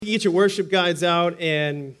You can get your worship guides out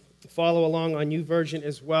and follow along on YouVersion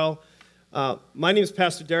as well. My name is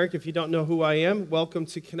Pastor Deryck. If you don't know who I am, welcome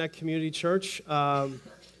to Connect Community Church.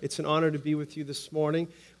 It's an honor to be with you this morning.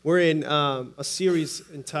 We're in a series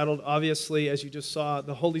entitled, obviously, as you just saw,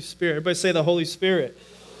 the Holy Spirit. Everybody say the Holy Spirit.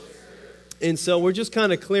 And so we're just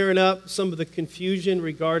kind of clearing up some of the confusion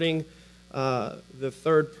regarding the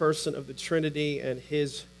third person of the Trinity and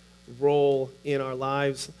his role in our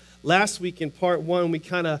lives. Last week in part one, we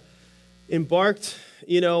kind of embarked,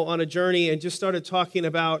 on a journey and just started talking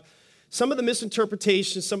about some of the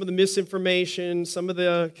misinterpretations, some of the misinformation, some of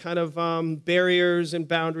the kind of barriers and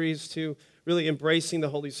boundaries to really embracing the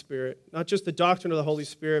Holy Spirit. Not just the doctrine of the Holy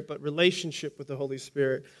Spirit, but relationship with the Holy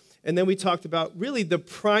Spirit. And then we talked about really the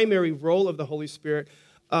primary role of the Holy Spirit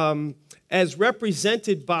as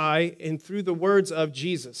represented by and through the words of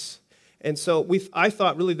Jesus. And so I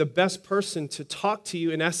thought really the best person to talk to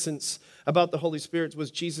you in essence about the Holy Spirit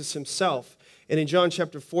was Jesus himself. And in John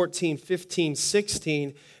chapter 14, 15,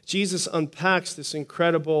 16, Jesus unpacks this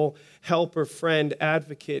incredible helper, friend,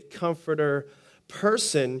 advocate, comforter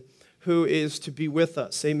person who is to be with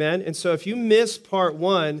us. Amen? And so if you missed part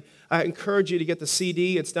one, I encourage you to get the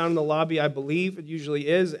CD. It's down in the lobby, I believe. It usually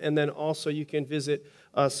is. And then also you can visit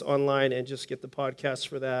us online and just get the podcast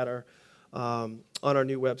for that or on our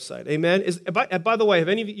new website. Amen? By the way, have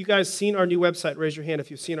any of you guys seen our new website? Raise your hand if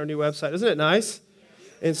you've seen our new website. Isn't it nice?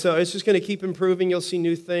 And so it's just going to keep improving. You'll see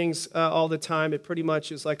new things all the time. It pretty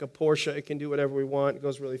much is like a Porsche. It can do whatever we want. It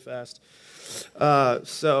goes really fast.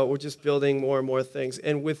 So we're just building more and more things.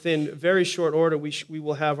 And within very short order, we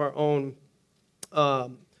will have our own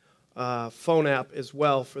phone app as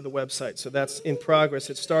well for the website. So that's in progress.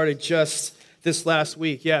 It started just this last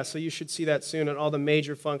week. Yeah, so you should see that soon. And all the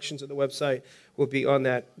major functions of the website will be on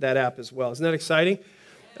that app as well. Isn't that exciting?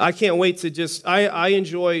 I can't wait to I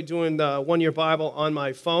enjoy doing the one-year Bible on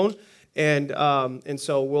my phone, and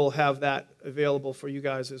so we'll have that available for you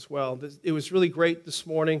guys as well. It was really great this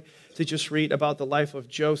morning to just read about the life of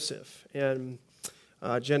Joseph and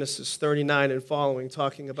Genesis 39 and following,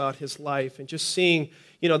 talking about his life and just seeing,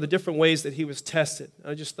 the different ways that he was tested.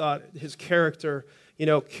 I just thought his character,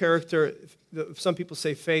 some people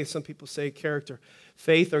say faith, some people say character.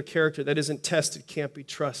 Faith or character that isn't tested can't be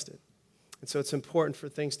trusted. And so it's important for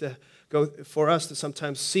us to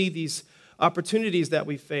sometimes see these opportunities that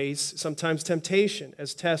we face, sometimes temptation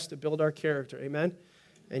as tests to build our character. Amen?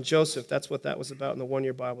 And Joseph, that's what that was about in the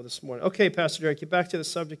one-year Bible this morning. Okay, Pastor Deryck, get back to the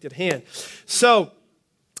subject at hand. So,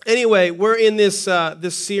 anyway, we're in this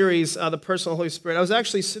series, the personal Holy Spirit. I was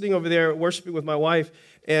actually sitting over there worshiping with my wife,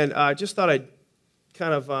 and I just thought I'd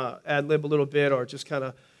kind of ad-lib a little bit or just kind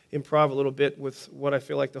of improv a little bit with what I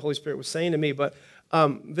feel like the Holy Spirit was saying to me. But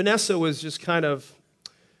Vanessa was just kind of,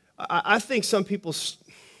 I think some people,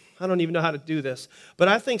 I don't even know how to do this, but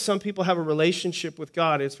I think some people have a relationship with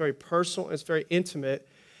God. It's very personal, it's very intimate,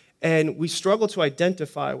 and we struggle to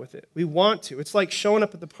identify with it. We want to. It's like showing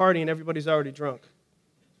up at the party and everybody's already drunk.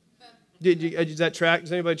 Does that track?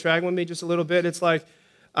 Does anybody track with me just a little bit? It's like,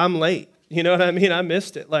 I'm late. You know what I mean? I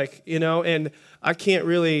missed it. And I can't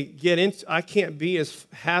really I can't be as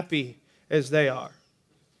happy as they are.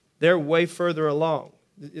 They're way further along.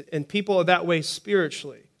 And people are that way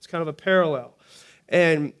spiritually. It's kind of a parallel.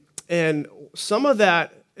 And some of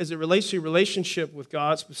that, as it relates to your relationship with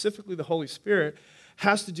God, specifically the Holy Spirit,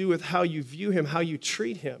 has to do with how you view him, how you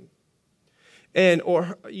treat him.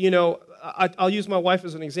 I'll use my wife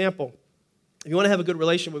as an example. If you want to have a good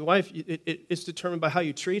relationship with a wife, it's determined by how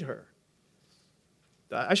you treat her.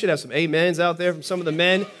 I should have some amens out there from some of the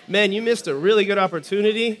men. Men, you missed a really good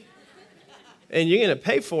opportunity, and you're going to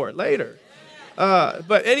pay for it later.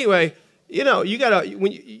 But anyway, you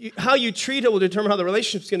gotta how you treat her will determine how the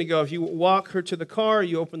relationship's going to go. If you walk her to the car,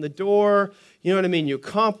 you open the door. You know what I mean? You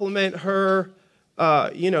compliment her.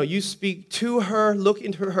 You speak to her, look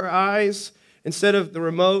into her eyes instead of the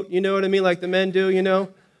remote. You know what I mean? Like the men do.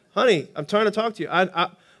 Honey, I'm trying to talk to you.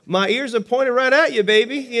 My ears are pointed right at you,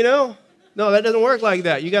 baby. No, that doesn't work like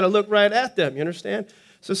that. You got to look right at them, you understand?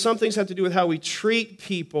 So some things have to do with how we treat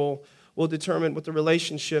people will determine what the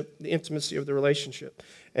relationship, the intimacy of the relationship.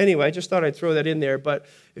 Anyway, I just thought I'd throw that in there. But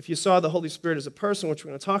if you saw the Holy Spirit as a person, which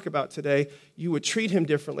we're going to talk about today, you would treat him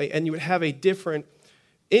differently, and you would have a different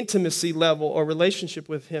intimacy level or relationship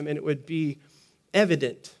with him, and it would be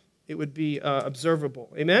evident. It would be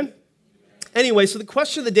observable. Amen? Anyway, so the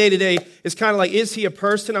question of the day today is kind of like, is he a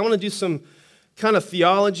person? I want to do some kind of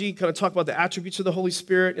theology, kind of talk about the attributes of the Holy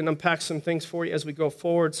Spirit and unpack some things for you as we go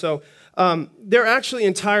forward. So there are actually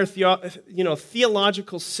entire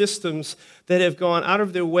theological systems that have gone out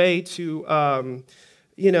of their way to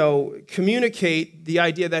communicate the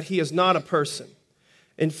idea that he is not a person.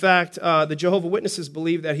 In fact, the Jehovah's Witnesses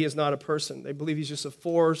believe that he is not a person. They believe he's just a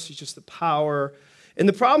force, he's just a power. And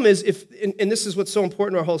the problem is, and this is what's so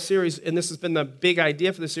important to our whole series, and this has been the big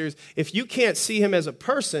idea for the series, if you can't see him as a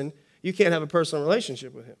person, you can't have a personal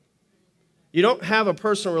relationship with him. You don't have a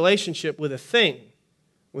personal relationship with a thing,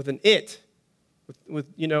 with an it,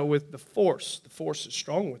 with the force. The force is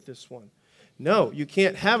strong with this one. No, you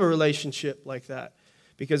can't have a relationship like that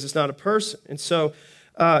because it's not a person. And so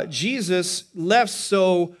Jesus left,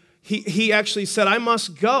 so he actually said, I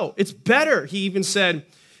must go. It's better, he even said,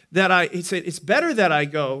 it's better that I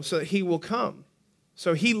go so that he will come.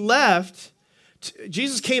 So he left.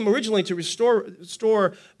 Jesus came originally to restore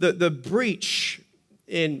the breach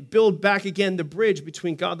and build back again the bridge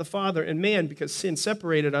between God the Father and man because sin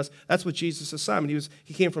separated us. That's what Jesus' assignment.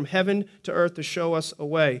 He came from heaven to earth to show us a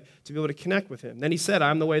way to be able to connect with him. Then he said,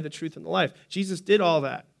 I'm the way, the truth, and the life. Jesus did all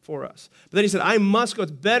that for us. But then he said, I must go.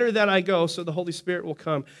 It's better that I go so the Holy Spirit will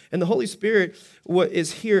come. And the Holy Spirit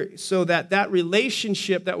is here so that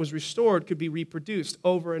relationship that was restored could be reproduced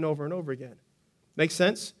over and over and over again. Make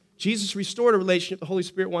sense? Jesus restored a relationship. The Holy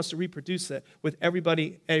Spirit wants to reproduce that with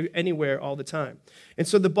everybody, anywhere, all the time. And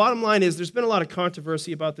so the bottom line is there's been a lot of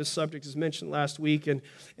controversy about this subject, as mentioned last week, and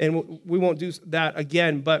we won't do that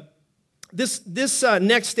again. But this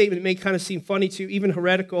next statement may kind of seem funny to you, even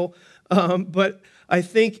heretical, but I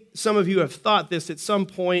think some of you have thought this at some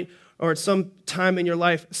point or at some time in your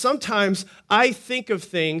life. Sometimes I think of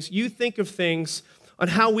things, you think of things on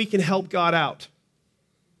how we can help God out.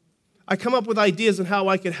 I come up with ideas on how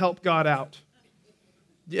I can help God out.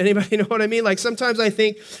 Anybody know what I mean? Like sometimes I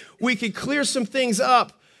think we could clear some things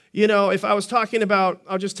up. If I was talking about,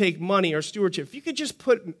 I'll just take money or stewardship. If you could just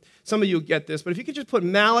put, some of you get this, but if you could just put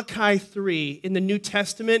Malachi 3 in the New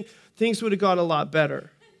Testament, things would have gone a lot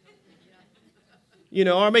better.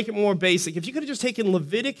 Or make it more basic. If you could have just taken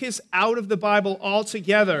Leviticus out of the Bible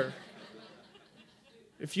altogether,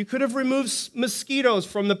 if you could have removed mosquitoes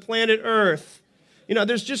from the planet Earth,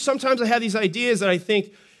 there's just sometimes I have these ideas that I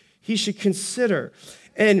think he should consider.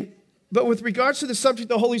 But with regards to the subject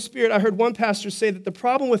of the Holy Spirit, I heard one pastor say that the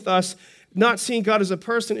problem with us not seeing God as a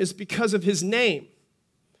person is because of his name,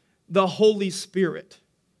 the Holy Spirit.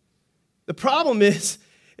 The problem is,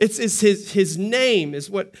 it's his name is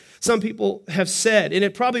what some people have said. And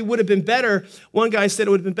it probably would have been better, one guy said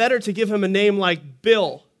it would have been better to give him a name like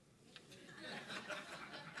Bill.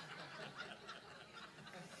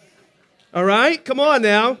 All right? Come on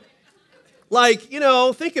now.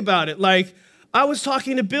 Think about it. I was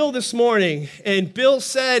talking to Bill this morning, and Bill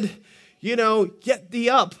said, get thee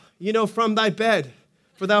up, from thy bed,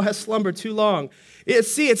 for thou hast slumbered too long.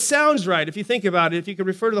 It sounds right if you think about it, if you could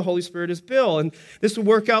refer to the Holy Spirit as Bill, and this would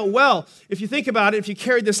work out well. If you think about it, if you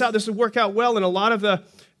carried this out, this would work out well in a lot of the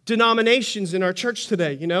denominations in our church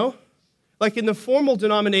today, Like in the formal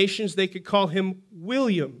denominations, they could call him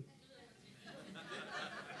William.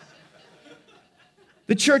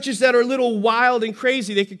 The churches that are a little wild and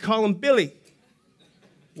crazy, they could call him Billy.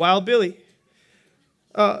 Wild Billy.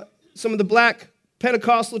 Some of the black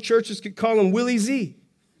Pentecostal churches could call him Willie Z.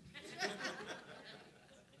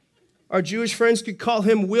 Our Jewish friends could call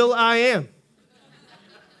him Will I Am.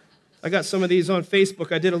 I got some of these on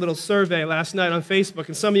Facebook. I did a little survey last night on Facebook,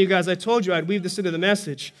 and some of you guys, I told you I'd weave this into the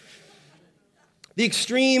message. The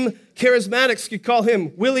extreme charismatics could call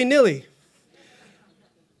him Willy-nilly.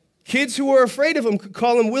 Kids who were afraid of him could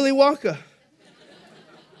call him Willy Wonka.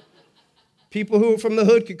 People who were from the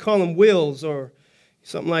hood could call him Wills or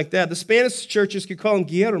something like that. The Spanish churches could call him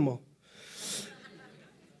Guillermo.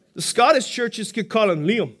 The Scottish churches could call him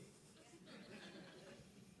Liam.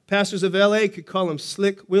 Pastors of LA could call him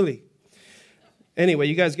Slick Willie. Anyway,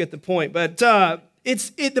 you guys get the point. But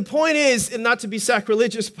the point is, and not to be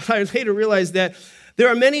sacrilegious, but I later realized that there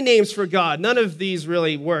are many names for God. None of these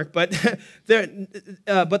really work, but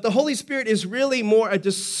the Holy Spirit is really more a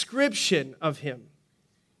description of him.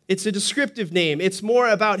 It's a descriptive name. It's more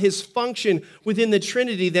about his function within the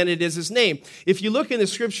Trinity than it is his name. If you look in the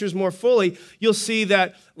scriptures more fully, you'll see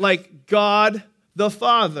that like God the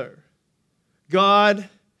Father, God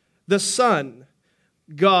the Son,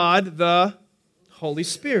 God the Holy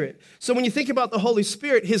Spirit. So when you think about the Holy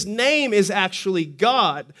Spirit, his name is actually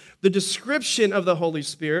God. The description of the Holy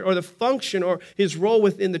Spirit or the function or his role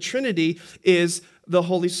within the Trinity is the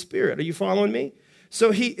Holy Spirit. Are you following me?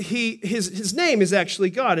 So his name is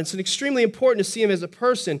actually God. It's extremely important to see him as a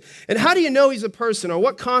person. And how do you know he's a person or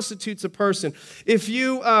what constitutes a person? If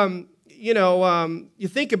you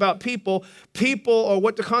think about people or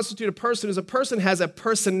what to constitute a person is a person has a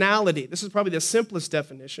personality. This is probably the simplest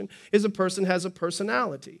definition, is a person has a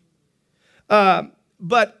personality.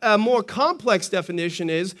 But a more complex definition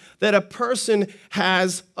is that a person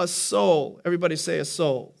has a soul. Everybody say a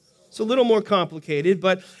soul. It's a little more complicated,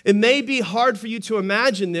 but it may be hard for you to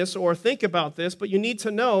imagine this or think about this, but you need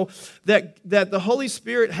to know that the Holy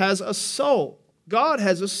Spirit has a soul. God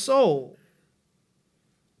has a soul.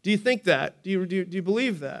 Do you think that? Do you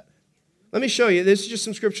believe that? Let me show you. This is just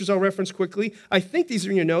some scriptures I'll reference quickly. I think these are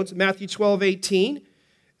in your notes. Matthew 12:18.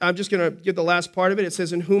 I'm just going to give the last part of it. It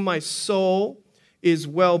says, "In whom my soul is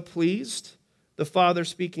well pleased." The Father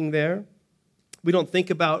speaking there. We don't think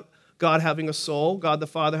about God having a soul, God the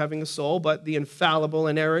Father having a soul, but the infallible,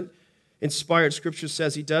 inerrant, inspired Scripture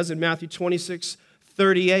says he does. In Matthew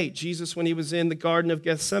 26:38, Jesus, when he was in the Garden of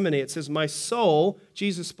Gethsemane, it says, "My soul,"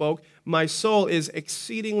 Jesus spoke, "my soul is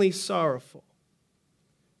exceedingly sorrowful."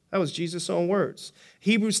 That was Jesus' own words.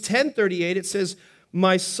 Hebrews 10:38, it says,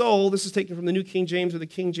 "My soul," this is taken from the New King James or the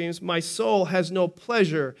King James, "my soul has no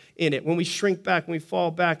pleasure in it." When we shrink back, when we fall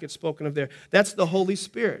back, it's spoken of there. That's the Holy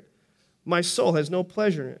Spirit. My soul has no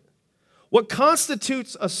pleasure in it. What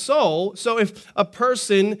constitutes a soul? So if a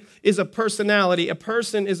person is a personality, a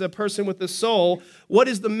person is a person with a soul, what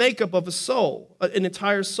is the makeup of a soul? An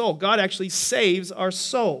entire soul. God actually saves our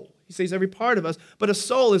soul. He saves every part of us. But a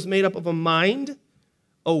soul is made up of a mind,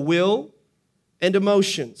 a will, and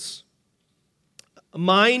emotions. A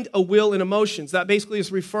mind, a will, and emotions. That basically is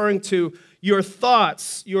referring to your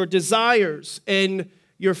thoughts, your desires, and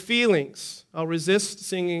your feelings. I'll resist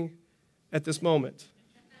singing at this moment.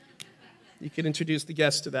 You can introduce the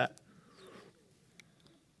guest to that.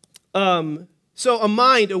 So a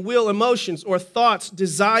mind, a will, emotions, or thoughts,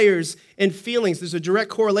 desires, and feelings. There's a direct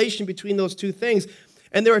correlation between those two things.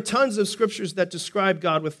 And there are tons of scriptures that describe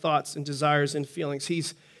God with thoughts and desires and feelings.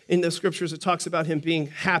 In the scriptures, it talks about him being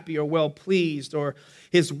happy or well-pleased, or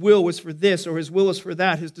his will was for this, or his will was for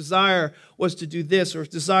that. His desire was to do this, or his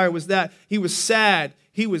desire was that. He was sad.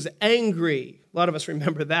 He was angry. A lot of us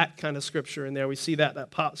remember that kind of scripture in there. We see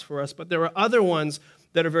that pops for us. But there are other ones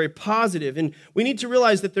that are very positive. And we need to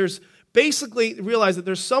realize that there's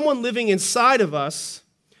someone living inside of us,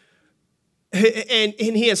 and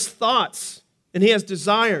he has thoughts, and he has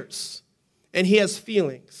desires, and he has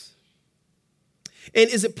feelings. And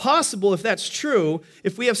is it possible, if that's true,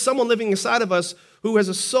 if we have someone living inside of us who has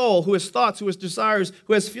a soul, who has thoughts, who has desires,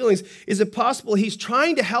 who has feelings, is it possible he's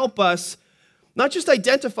trying to help us not just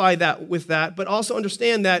identify that with that, but also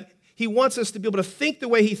understand that he wants us to be able to think the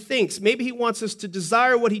way he thinks. Maybe he wants us to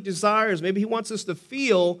desire what he desires. Maybe he wants us to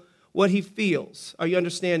feel what he feels. Are you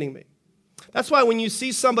understanding me? That's why when you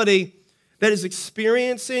see somebody that is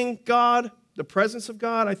experiencing God, the presence of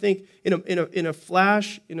God, I think in a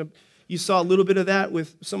flash, you saw a little bit of that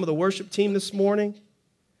with some of the worship team this morning.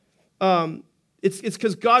 It's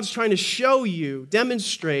because God's trying to show you,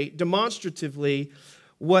 demonstrate demonstratively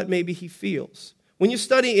what maybe he feels. When you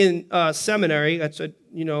study in seminary,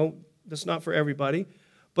 that's not for everybody,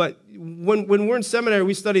 but when we're in seminary,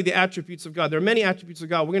 we study the attributes of God. There are many attributes of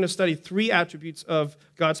God. We're going to study 3 attributes of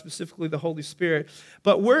God, specifically the Holy Spirit.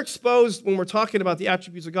 But we're exposed, when we're talking about the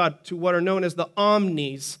attributes of God, to what are known as the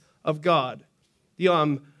omnis of God.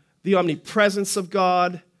 The omnipresence of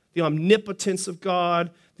God, the omnipotence of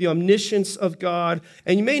God, the omniscience of God.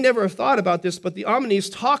 And you may never have thought about this, but the omnis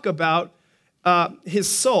talk about his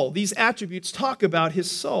soul. These attributes talk about his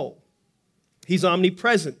soul. He's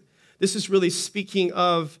omnipresent. This is really speaking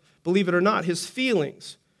of, believe it or not, his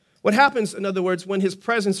feelings. What happens, in other words, when his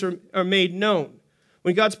presence are made known?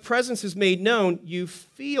 When God's presence is made known, you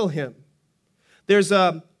feel him. There's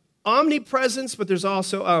a omnipresence, but there's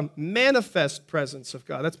also a manifest presence of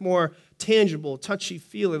God. That's more tangible,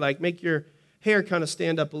 touchy-feely, like make your hair kind of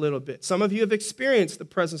stand up a little bit. Some of you have experienced the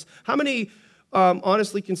presence. How many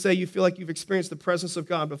honestly can say you feel like you've experienced the presence of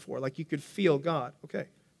God before, like you could feel God? Okay,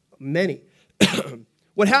 many.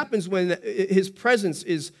 What happens when his presence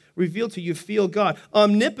is revealed to you? Feel God.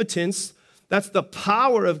 Omnipotence, that's the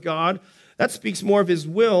power of God. That speaks more of his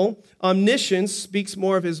will. Omniscience speaks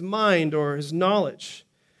more of his mind or his knowledge.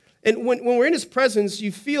 And when we're in his presence,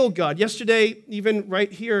 you feel God. Yesterday, even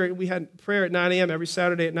right here, we had prayer at 9 a.m. every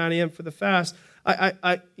Saturday at 9 a.m. for the fast.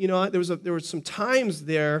 There were some times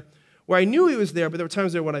there where I knew he was there, but there were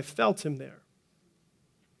times there when I felt him there.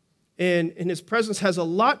 And his presence has a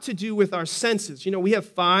lot to do with our senses. We have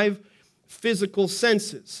 5 physical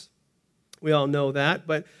senses. We all know that,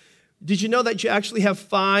 but did you know that you actually have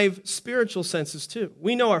 5 spiritual senses too?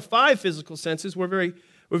 We know our 5 physical senses. We're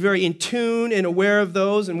very in tune and aware of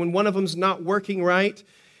those, and when one of them's not working right,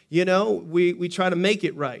 we try to make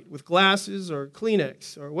it right with glasses or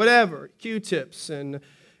Kleenex or whatever, Q-tips and,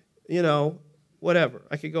 whatever.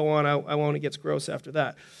 I could go on. I won't. It gets gross after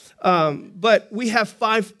that. But we have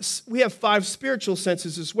five spiritual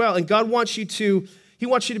senses as well, and God wants you to. He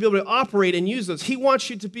wants you to be able to operate and use those. He wants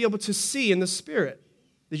you to be able to see in the Spirit.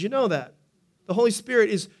 Did you know that? The Holy Spirit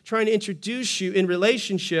is trying to introduce you in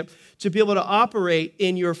relationship to be able to operate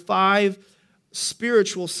in your five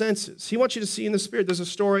spiritual senses. He wants you to see in the Spirit. There's a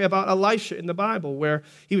story about Elisha in the Bible where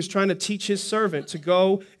he was trying to teach his servant to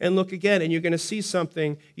go and look again, and you're going to see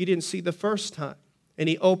something you didn't see the first time. And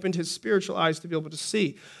he opened his spiritual eyes to be able to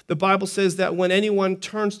see. The Bible says that when anyone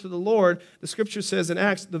turns to the Lord, the Scripture says in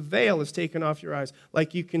Acts, the veil is taken off your eyes,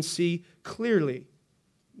 like you can see clearly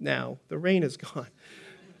now. The rain is gone.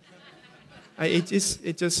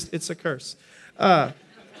 It's a curse.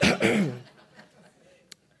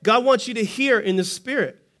 God wants you to hear in the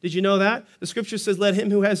Spirit. Did you know that? The Scripture says, let him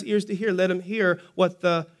who has ears to hear, let him hear what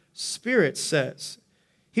the Spirit says.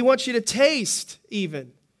 He wants you to taste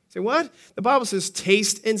even. Say, what? The Bible says,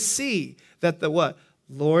 taste and see that the what?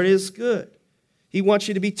 Lord is good. He wants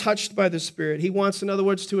you to be touched by the Spirit. He wants, in other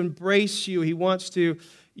words, to embrace you. He wants you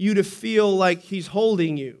to feel like he's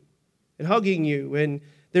holding you and hugging you, and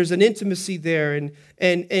there's an intimacy there, and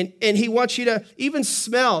he wants you to even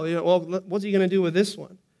smell. Well, what's he going to do with this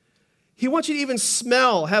one? He wants you to even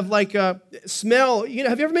smell, have like a smell. Have you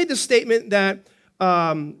ever made the statement that,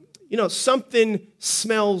 something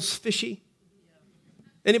smells fishy?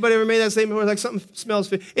 Anybody ever made that statement where like something smells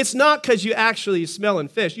fish? It's not because you actually smelling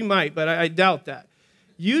fish. You might, but I doubt that.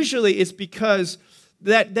 Usually it's because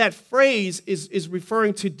that phrase is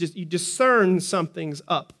referring to you discern something's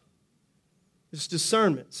up. It's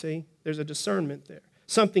discernment, see? There's a discernment there.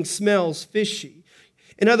 Something smells fishy.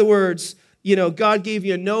 In other words, God gave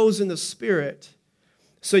you a nose in the Spirit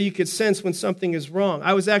so you could sense when something is wrong.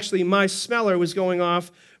 My smeller was going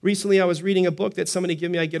off. Recently, I was reading a book that somebody gave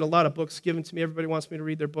me. I get a lot of books given to me. Everybody wants me to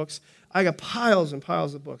read their books. I got piles and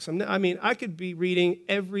piles of books. I could be reading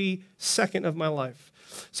every second of my life.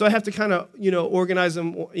 So I have to kind of, organize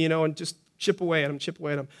them, and just chip away at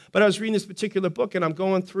them. But I was reading this particular book, and I'm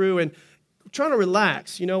going through and trying to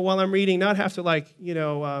relax, while I'm reading, not have to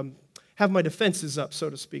have my defenses up, so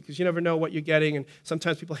to speak, because you never know what you're getting, and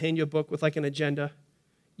sometimes people hand you a book with like an agenda.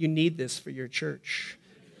 You need this for your church.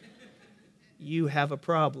 You have a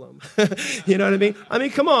problem. You know what I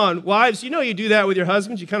mean? Come on, wives, you do that with your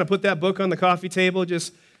husbands. You kind of put that book on the coffee table,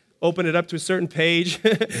 just open it up to a certain page,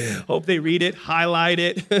 hope they read it, highlight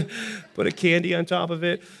it, put a candy on top of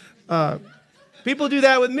it. People do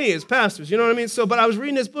that with me as pastors, you know what I mean? But I was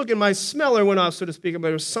reading this book, and my smeller went off, so to speak, but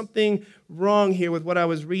there was something wrong here with what I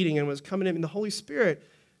was reading, and was coming in. And the Holy Spirit,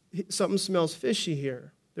 something smells fishy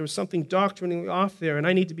here. There was something doctrinally off there, and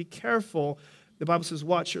I need to be careful. The Bible says,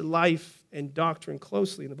 watch your life and doctrine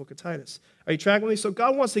closely in the book of Titus. Are you tracking with me? So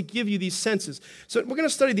God wants to give you these senses. So we're going to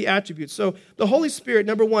study the attributes. So the Holy Spirit,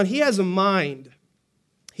 number one, he has a mind.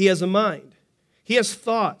 He has a mind. He has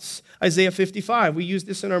thoughts. Isaiah 55, we used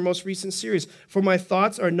this in our most recent series. For my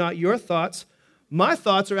thoughts are not your thoughts. My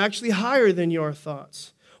thoughts are actually higher than your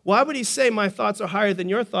thoughts. Why would he say my thoughts are higher than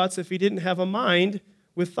your thoughts if he didn't have a mind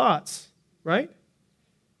with thoughts, right?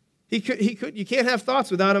 He could. You can't have thoughts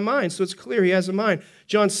without a mind, so it's clear he has a mind.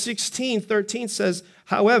 John 16:13 says,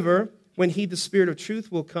 however, when he, the Spirit of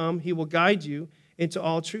truth, will come, he will guide you into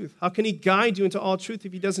all truth. How can he guide you into all truth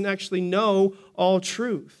if he doesn't actually know all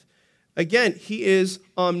truth? Again, he is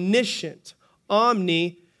omniscient,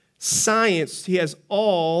 omniscience. He has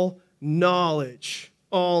all knowledge,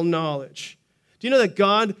 all knowledge. Do you know that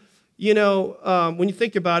God, when you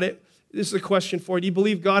think about it, this is a question for you. Do you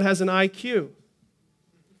believe God has an IQ?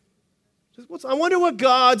 I wonder what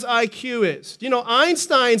God's IQ is. Do you know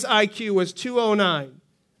Einstein's IQ was 209?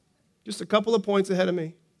 Just a couple of points ahead of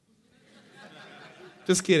me.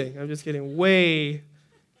 Just kidding. I'm just kidding. A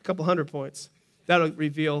couple hundred points. That'll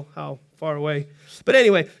reveal how far away. But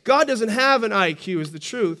anyway, God doesn't have an IQ is the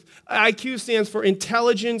truth. IQ stands for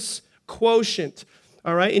intelligence quotient.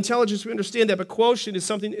 All right? Intelligence, we understand that, but quotient is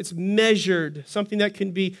something that's measured, something that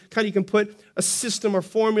can be, you can put a system or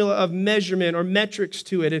formula of measurement or metrics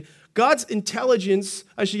to it. And God's intelligence,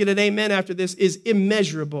 I should get an amen after this, is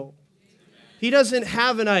immeasurable. He doesn't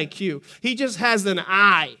have an IQ. He just has an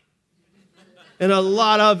I and a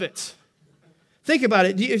lot of it. Think about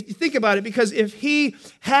it. Think about it, because if he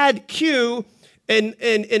had Q and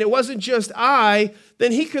it wasn't just I,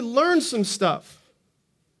 then he could learn some stuff.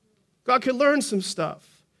 God could learn some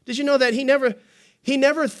stuff. Did you know that he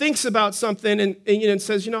never thinks about something and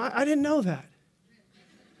says, I didn't know that.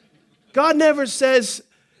 God never says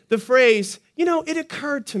the phrase, it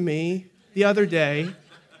occurred to me the other day.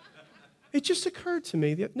 It just occurred to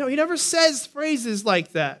me. No, he never says phrases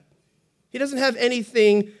like that. He doesn't have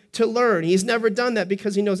anything to learn. He's never done that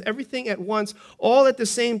because he knows everything at once, all at the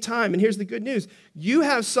same time. And here's the good news. You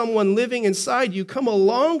have someone living inside you, come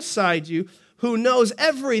alongside you, who knows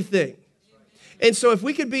everything. And so if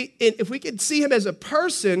we could see him as a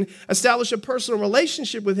person, establish a personal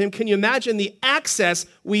relationship with him, can you imagine the access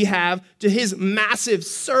we have to his massive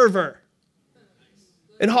server?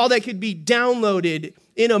 And how that could be downloaded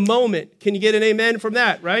in a moment. Can you get an amen from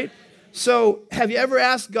that, right? So have you ever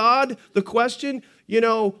asked God the question,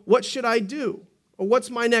 what should I do? Or what's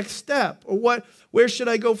my next step? Or where should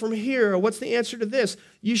I go from here? Or what's the answer to this?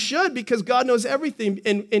 You should, because God knows everything.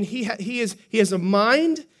 And he has a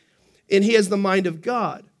mind, and he has the mind of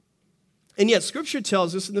God. And yet Scripture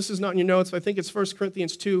tells us, and this is not in your notes, but I think it's 1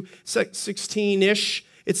 Corinthians 2, 16-ish.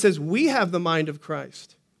 It says, we have the mind of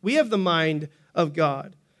Christ. We have the mind of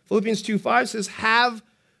God. Philippians 2:5 says,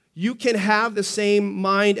 you can have the same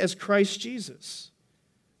mind as Christ Jesus.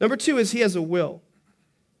 Number 2 is he has a will.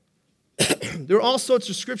 There are all sorts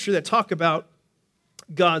of Scripture that talk about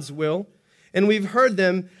God's will, and we've heard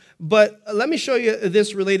them, but let me show you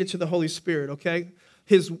this related to the Holy Spirit, okay?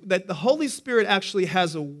 That the Holy Spirit actually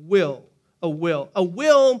has a will. A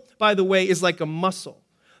will, by the way, is like a muscle.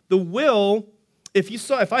 The will,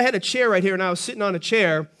 if I had a chair right here and I was sitting on a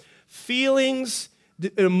chair, feelings,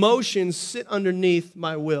 emotions sit underneath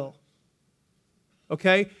my will.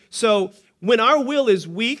 Okay? So when our will is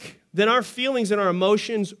weak, then our feelings and our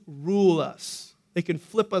emotions rule us. They can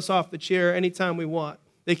flip us off the chair anytime we want.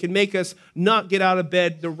 They can make us not get out of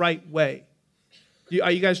bed the right way.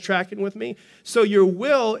 Are you guys tracking with me? So your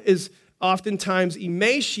will is oftentimes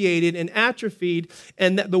emaciated and atrophied,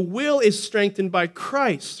 and that the will is strengthened by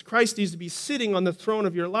Christ. Christ needs to be sitting on the throne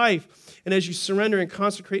of your life. And as you surrender and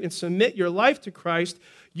consecrate and submit your life to Christ,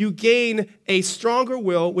 you gain a stronger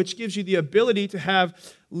will, which gives you the ability to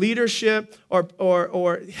have leadership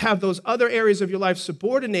or have those other areas of your life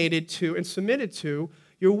subordinated to and submitted to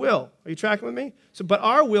your will. Are you tracking with me? But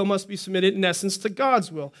our will must be submitted, in essence, to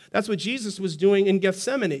God's will. That's what Jesus was doing in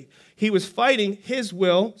Gethsemane. He was fighting his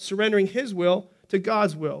will, surrendering his will to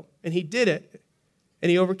God's will. And he did it.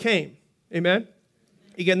 And he overcame. Amen?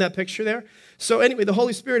 You getting that picture there? So anyway, the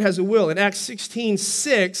Holy Spirit has a will. In Acts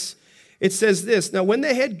 16:6, it says this, now when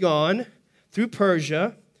they had gone through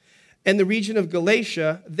Persia and the region of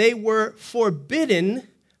Galatia, they were forbidden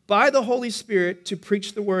by the Holy Spirit to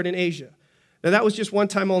preach the word in Asia. Now, that was just one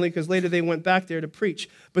time only because later they went back there to preach.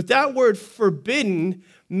 But that word forbidden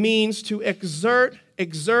means to exert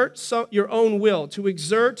your own will, to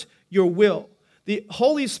exert your will. The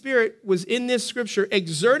Holy Spirit was in this scripture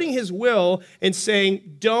exerting his will and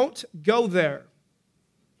saying, don't go there.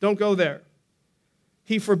 Don't go there.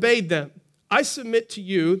 He forbade them. I submit to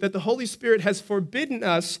you that the Holy Spirit has forbidden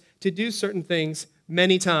us to do certain things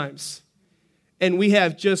many times. And we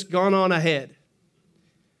have just gone on ahead.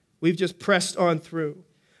 We've just pressed on through.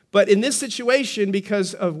 But in this situation,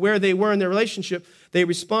 because of where they were in their relationship, they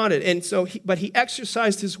responded. And so, but he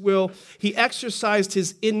exercised his will. He exercised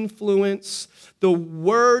his influence. The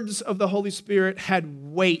words of the Holy Spirit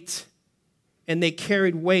had weight. And they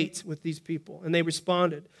carried weight with these people. And they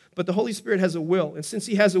responded. But the Holy Spirit has a will. And since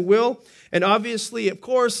he has a will, and obviously, of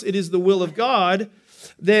course, it is the will of God,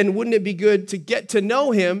 then wouldn't it be good to get to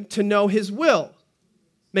know him, to know his will?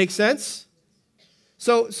 Make sense?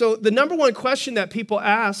 So the number one question that people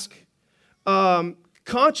ask,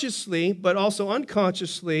 consciously but also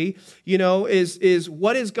unconsciously, is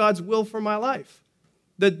what is God's will for my life?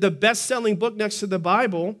 The best-selling book next to the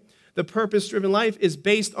Bible, The Purpose-Driven Life, is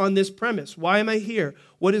based on this premise. Why am I here?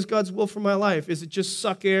 What is God's will for my life? Is it just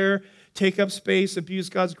suck air, take up space, abuse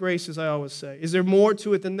God's grace, as I always say? Is there more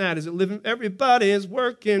to it than that? Is it living? Everybody is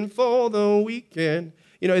working for the weekend.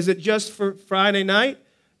 Is it just for Friday night?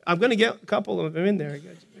 I'm going to get a couple of them in there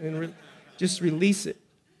and just release it.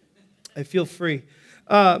 I feel free.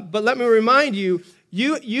 But let me remind you,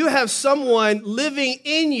 you have someone living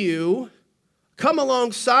in you, come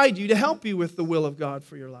alongside you to help you with the will of God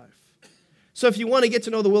for your life. So if you want to get to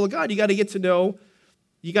know the will of God, you got to get to know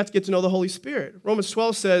the Holy Spirit. Romans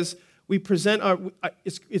 12 says,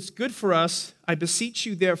 it's good for us, I beseech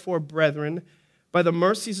you therefore, brethren, by the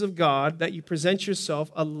mercies of God, that you present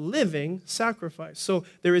yourself a living sacrifice. So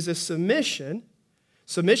there is a submission.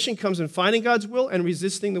 Submission comes in finding God's will and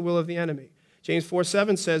resisting the will of the enemy. James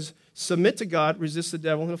 4:7 says, submit to God, resist the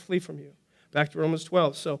devil, and he'll flee from you. Back to Romans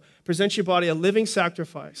 12. So present your body a living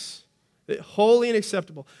sacrifice, holy and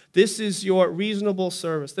acceptable. This is your reasonable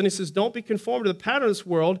service. Then he says, don't be conformed to the pattern of this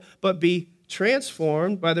world, but be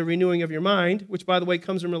transformed by the renewing of your mind, which, by the way,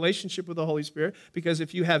 comes in relationship with the Holy Spirit, because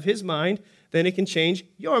if you have his mind, then it can change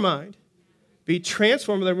your mind. Be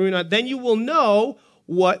transformed by the renewing of your mind. Then you will know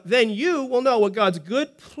then you will know what God's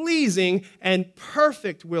good, pleasing, and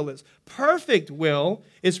perfect will is. Perfect will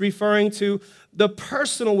is referring to the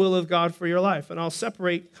personal will of God for your life. And I'll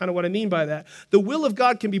separate kind of what I mean by that. The will of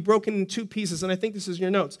God can be broken in two pieces, and I think this is in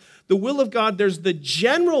your notes. The will of God, there's the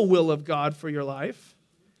general will of God for your life.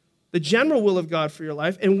 The general will of God for your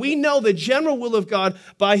life. And we know the general will of God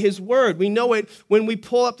by His Word. We know it when we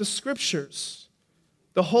pull up the Scriptures.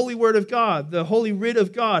 The holy word of God, the holy writ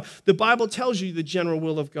of God. The Bible tells you the general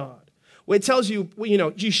will of God. Well, it tells you,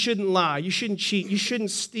 you shouldn't lie, you shouldn't cheat, you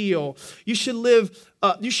shouldn't steal, you should live,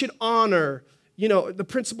 you should honor, the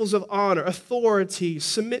principles of honor, authority,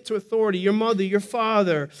 submit to authority, your mother, your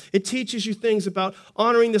father. It teaches you things about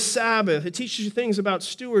honoring the Sabbath. It teaches you things about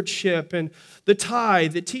stewardship and the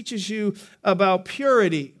tithe. It teaches you about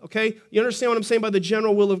purity, okay? You understand what I'm saying by the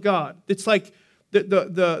general will of God? It's like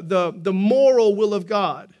the moral will of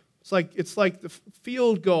God. It's like the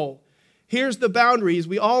field goal. Here's the boundaries.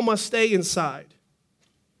 We all must stay inside.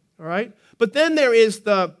 All right? But then there is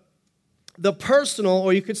the personal,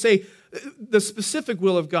 or you could say the specific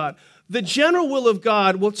will of God. The general will of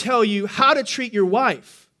God will tell you how to treat your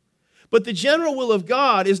wife. But the general will of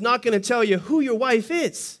God is not going to tell you who your wife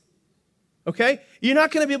is. Okay? You're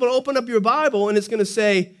not going to be able to open up your Bible and it's going to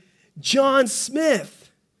say, John Smith.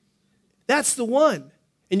 That's the one.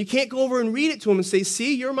 And you can't go over and read it to him and say,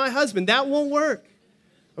 see, you're my husband. That won't work.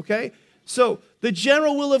 Okay? So the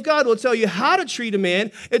general will of God will tell you how to treat a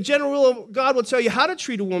man. The general will of God will tell you how to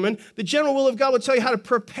treat a woman. The general will of God will tell you how to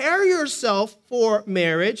prepare yourself for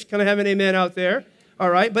marriage. Can I have an amen out there? All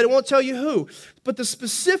right? But it won't tell you who. But the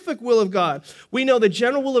specific will of God. We know the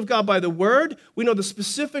general will of God by the word. We know the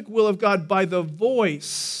specific will of God by the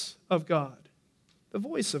voice of God. The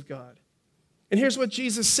voice of God. And here's what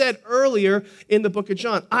Jesus said earlier in the book of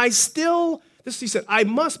John. He said, I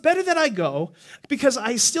must, better that I go, because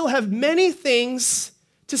I still have many things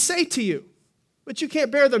to say to you. But you can't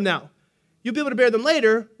bear them now. You'll be able to bear them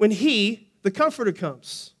later when He, the Comforter,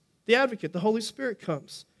 comes. The Advocate, the Holy Spirit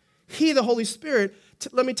comes. He, the Holy Spirit,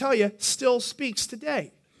 let me tell you, still speaks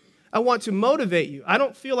today. I want to motivate you. I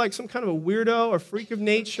don't feel like some kind of a weirdo or freak of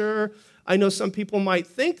nature. I know some people might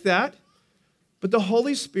think that. But the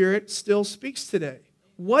Holy Spirit still speaks today.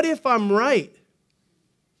 What if I'm right?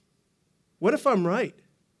 What if I'm right?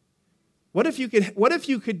 What if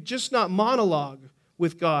you could just not monologue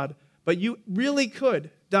with God, but you really could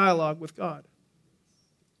dialogue with God?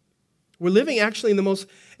 We're living actually in the most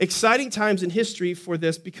exciting times in history for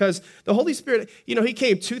this because the Holy Spirit, He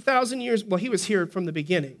came 2,000 years, well, He was here from the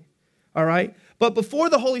beginning, all right? But before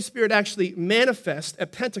the Holy Spirit actually manifest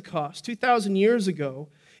at Pentecost 2,000 years ago,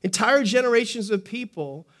 entire generations of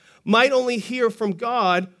people might only hear from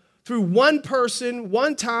God through one person,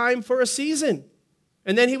 one time for a season.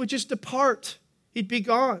 And then He would just depart. He'd be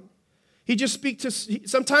gone. He'd just speak to,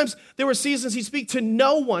 sometimes there were seasons He'd speak to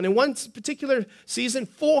no one. In one particular season,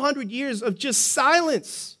 400 years of just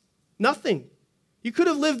silence. Nothing. You could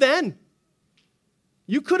have lived then.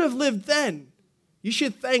 You could have lived then. You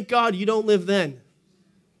should thank God you don't live then.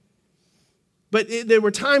 But there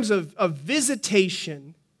were times of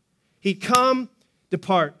visitation. He'd come,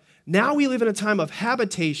 depart. Now we live in a time of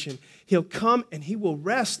habitation. He'll come and He will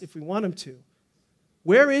rest if we want Him to.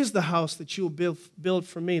 Where is the house that you will build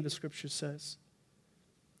for me, the Scripture says?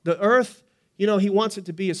 The earth, He wants it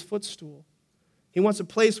to be His footstool. He wants a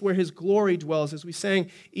place where His glory dwells, as we sang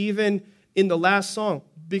even in the last song,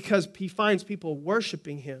 because He finds people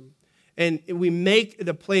worshiping Him. And we make it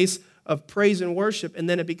a place of praise and worship, and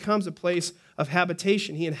then it becomes a place of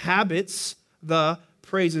habitation. He inhabits the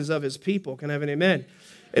praises of His people. Can I have an amen?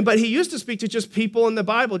 But He used to speak to just people in the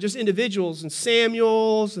Bible, just individuals, and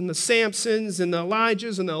Samuels, and the Samsons, and the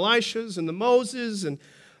Elijahs, and the Elishas, and the Moses, and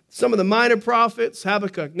some of the minor prophets,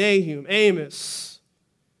 Habakkuk, Nahum, Amos,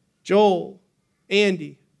 Joel,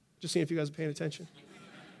 Andy. Just seeing if you guys are paying attention.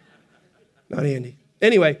 Not Andy.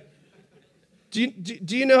 Anyway, do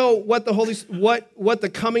you know what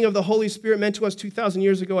the coming of the Holy Spirit meant to us 2,000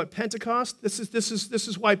 years ago at Pentecost? This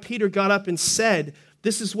is why Peter got up and said,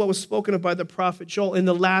 this is what was spoken of by the prophet Joel. In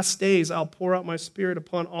the last days, I'll pour out my Spirit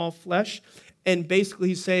upon all flesh. And basically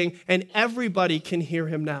he's saying, and everybody can hear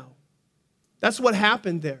Him now. That's what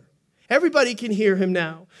happened there. Everybody can hear Him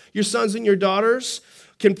now. Your sons and your daughters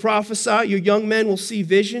can prophesy. Your young men will see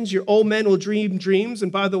visions. Your old men will dream dreams.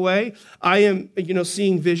 And by the way, I am,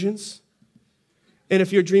 seeing visions. And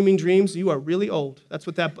if you're dreaming dreams, you are really old. That's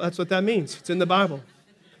what that means. It's in the Bible.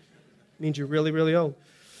 It means you're really, really old.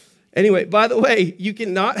 Anyway, by the way, you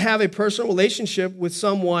cannot have a personal relationship with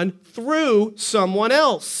someone through someone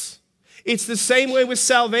else. It's the same way with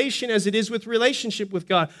salvation as it is with relationship with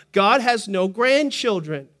God. God has no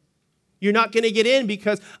grandchildren. You're not going to get in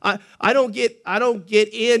because I don't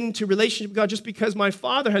get into relationship with God just because my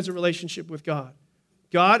father has a relationship with God.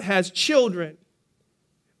 God has children,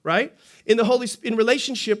 right? In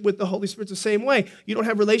relationship with the Holy Spirit, the same way. You don't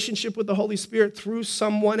have relationship with the Holy Spirit through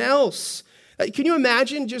someone else. Can you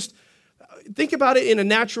imagine? Just think about it in a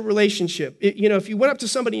natural relationship. If you went up to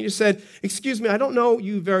somebody and you said, "Excuse me, I don't know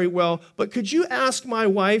you very well, but could you ask my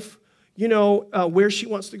wife, where she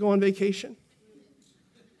wants to go on vacation?"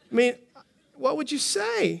 I mean, what would you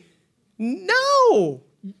say? No.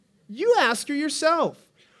 You ask her yourself.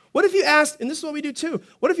 What if you asked, and this is what we do too,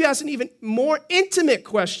 what if you asked an even more intimate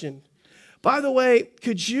question? By the way,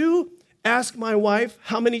 could you ask my wife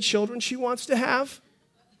how many children she wants to have?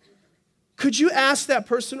 Could you ask that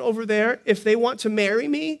person over there if they want to marry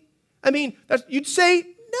me? I mean, you'd say,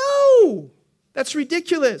 no, that's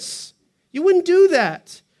ridiculous. You wouldn't do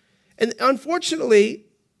that. And unfortunately,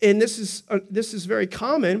 and this is very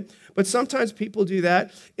common, but sometimes people do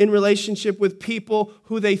that in relationship with people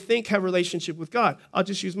who they think have a relationship with God. I'll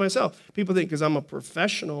just use myself. People think because I'm a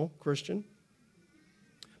professional Christian,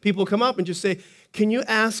 people come up and just say, "Can you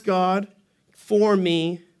ask God for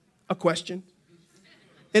me a question?"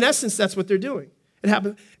 In essence, that's what they're doing. It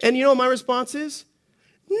happens. And you know what my response is?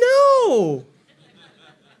 No.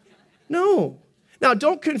 No. Now,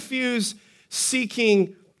 don't confuse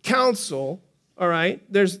seeking counsel, all right,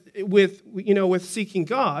 with seeking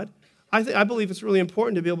God. I believe it's really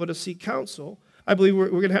important to be able to seek counsel. I believe we're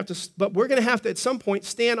going to have to at some point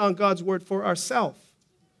stand on God's word for ourselves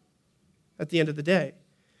at the end of the day.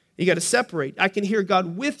 You got to separate. I can hear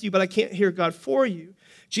God with you, but I can't hear God for you.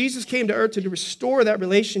 Jesus came to earth to restore that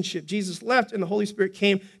relationship. Jesus left, and the Holy Spirit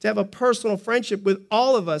came to have a personal friendship with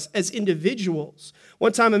all of us as individuals.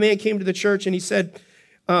 One time a man came to the church, and he said,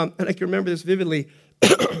 and I can remember this vividly,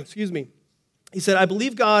 excuse me, he said, "I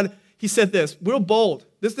believe God," he said this, real bold.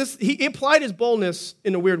 He applied his boldness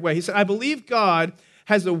in a weird way. He said, "I believe God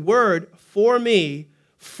has a word for me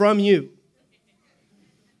from you.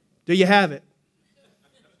 Do you have it?"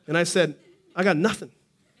 And I said, "I got nothing.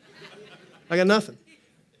 I got nothing."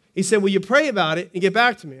 He said, "Will you pray about it and get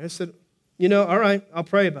back to me?" I said, "All right, I'll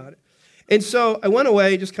pray about it." And so I went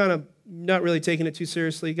away, just kind of not really taking it too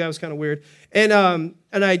seriously. The guy was kind of weird. And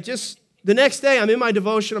the next day, I'm in my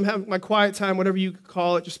devotion. I'm having my quiet time, whatever you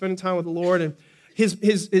call it, just spending time with the Lord. And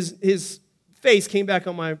his face came back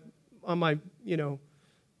on my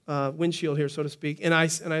windshield here, so to speak. And I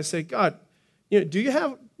said, "God, do you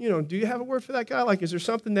have a word for that guy? Like, is there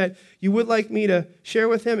something that you would like me to share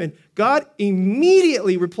with him?" And God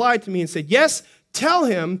immediately replied to me and said, "Yes, tell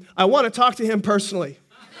him I want to talk to him personally.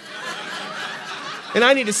 And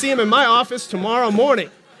I need to see him in my office tomorrow morning."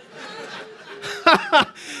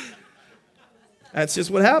 That's just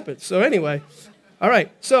what happened. So anyway, all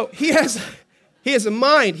right. So he has a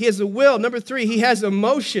mind. He has a will. Number 3, he has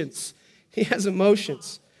emotions. He has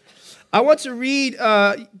emotions. I want to read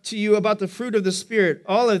to you about the fruit of the Spirit.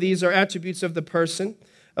 All of these are attributes of the person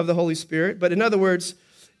of the Holy Spirit. But in other words,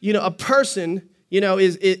 a person,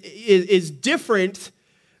 is different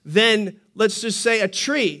than, let's just say, a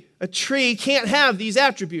tree. A tree can't have these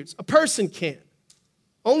attributes. A person can.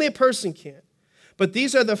 Only a person can. But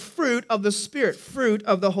these are the fruit of the Spirit, fruit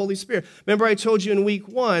of the Holy Spirit. Remember I told you in week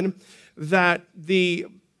 1 that the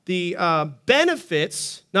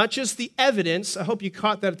benefits, not just the evidence, I hope you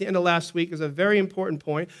caught that at the end of last week, is a very important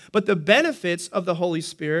point, but the benefits of the Holy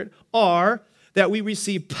Spirit are that we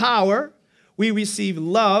receive power, we receive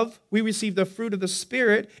love, we receive the fruit of the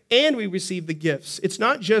Spirit, and we receive the gifts. It's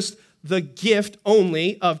not just the gift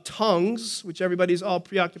only of tongues, which everybody's all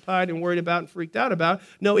preoccupied and worried about and freaked out about.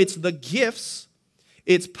 No, it's the gifts,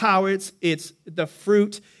 it's power, it's the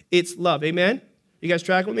fruit, it's love. Amen? You guys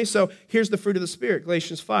tracking with me? So here's the fruit of the Spirit,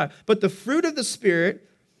 Galatians 5. But the fruit of the Spirit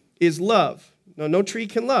is love. No tree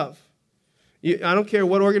can love. I don't care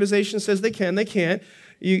what organization says they can't.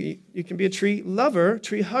 You can be a tree lover,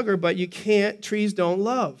 tree hugger, but you can't. Trees don't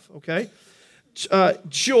love, okay?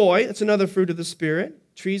 Joy, that's another fruit of the Spirit.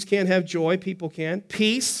 Trees can't have joy, people can.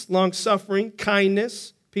 Peace, long-suffering,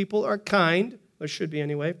 kindness. People are kind. There should be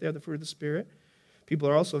anyway, if they have the fruit of the Spirit. People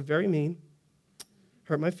are also very mean.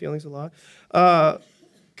 Hurt my feelings a lot.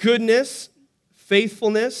 Goodness,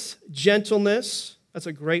 faithfulness, gentleness. That's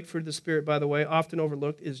a great fruit of the Spirit, by the way. Often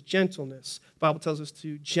overlooked is gentleness. The Bible tells us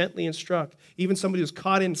to gently instruct. Even somebody who's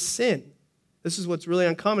caught in sin. This is what's really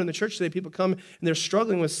uncommon in the church today. People come and they're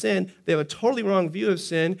struggling with sin. They have a totally wrong view of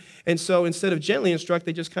sin. And so instead of gently instruct,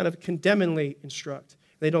 they just kind of condemningly instruct.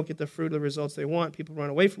 They don't get the fruit of the results they want. People run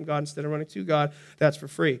away from God instead of running to God. That's for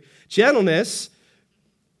free. Gentleness.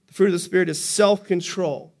 The fruit of the Spirit is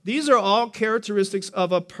self-control. These are all characteristics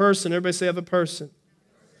of a person. Everybody say of a person.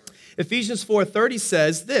 Ephesians 4:30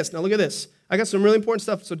 says this. Now look at this. I got some really important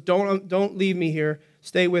stuff, so don't leave me here.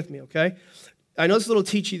 Stay with me, okay? I know it's a little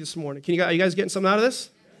teachy this morning. Are you guys getting something out of this?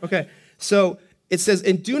 Okay. So it says,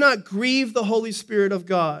 and do not grieve the Holy Spirit of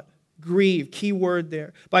God. Grieve, key word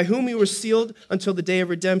there. By whom you were sealed until the day of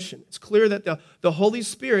redemption. It's clear that the Holy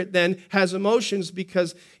Spirit then has emotions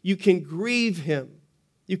because you can grieve him.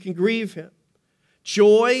 You can grieve him.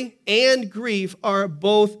 Joy and grief are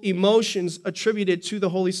both emotions attributed to the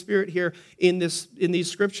Holy Spirit here in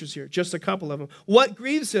these scriptures here, just a couple of them. What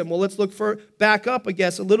grieves him? Well, let's look back up, I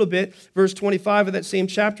guess, a little bit. Verse 25 of that same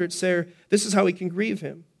chapter, it says, this is how we can grieve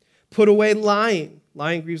him. Put away lying.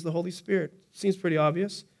 Lying grieves the Holy Spirit. Seems pretty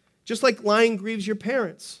obvious. Just like lying grieves your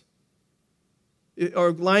parents,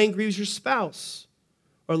 or lying grieves your spouse,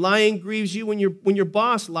 or lying grieves you when your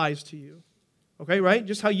boss lies to you. Okay, right?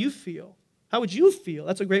 Just how you feel. How would you feel?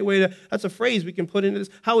 That's a great way that's a phrase we can put into this.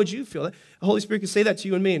 How would you feel? The Holy Spirit can say that to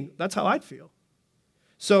you and me, and that's how I'd feel.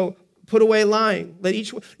 So put away lying. Do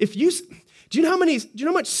you know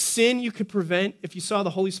how much sin you could prevent if you saw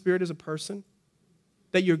the Holy Spirit as a person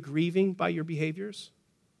that you're grieving by your behaviors?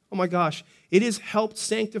 Oh my gosh, it has helped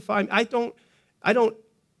sanctify me. I don't,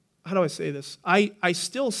 how do I say this? I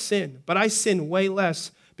still sin, but I sin way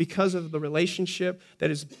less because of the relationship that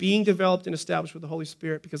is being developed and established with the Holy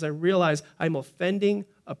Spirit, because I realize I'm offending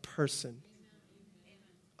a person.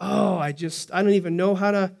 Oh, I don't even know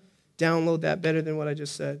how to download that better than what I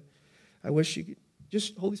just said. I wish you could,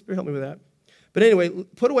 Holy Spirit, help me with that. But anyway,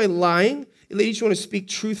 put away lying. Let each one speak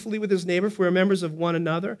truthfully with his neighbor, for we are members of one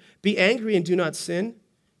another. Be angry and do not sin.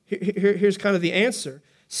 Here's kind of the answer.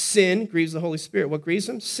 Sin grieves the Holy Spirit. What grieves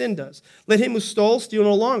him? Sin does. Let him who stole steal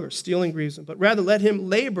no longer. Stealing grieves him. But rather let him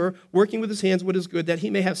labor, working with his hands what is good, that he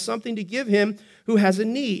may have something to give him who has a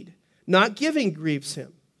need. Not giving grieves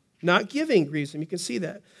him. Not giving grieves him. You can see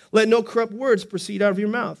that. Let no corrupt words proceed out of your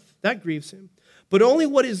mouth. That grieves him. But only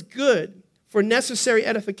what is good for necessary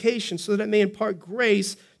edification, so that it may impart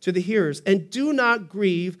grace to the hearers. And do not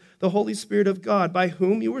grieve the Holy Spirit of God, by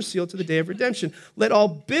whom you were sealed to the day of redemption. Let all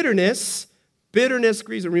bitterness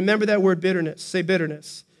grieves him. Remember that word bitterness. Say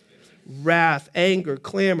bitterness. Wrath, anger,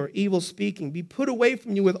 clamor, evil speaking. Be put away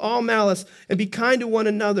from you with all malice, and be kind to one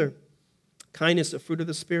another. Kindness, a fruit of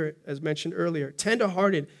the Spirit, as mentioned earlier.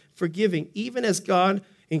 Tender-hearted, forgiving, even as God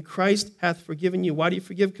in Christ hath forgiven you. Why do you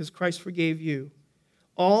forgive? Because Christ forgave you.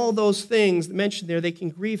 All those things mentioned there, they can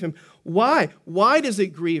grieve him. Why? Why does it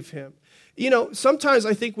grieve him? Sometimes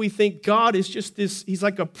I think we think God is just this, he's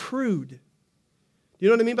like a prude. You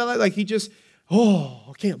know what I mean by that? Like he just,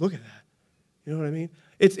 I can't look at that. You know what I mean?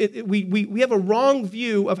 We have a wrong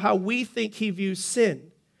view of how we think he views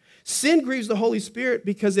sin. Sin grieves the Holy Spirit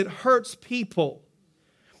because it hurts people.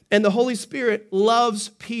 And the Holy Spirit loves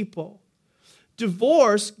people.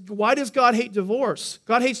 Divorce, why does God hate divorce?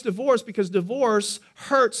 God hates divorce because divorce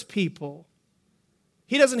hurts people.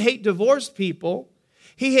 He doesn't hate divorced people.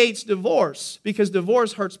 He hates divorce because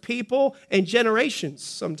divorce hurts people and generations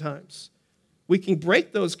sometimes. We can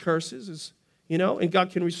break those curses, and God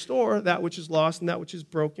can restore that which is lost and that which is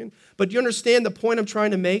broken. But do you understand the point I'm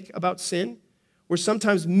trying to make about sin? We're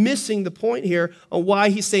sometimes missing the point here on why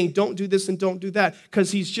he's saying don't do this and don't do that, because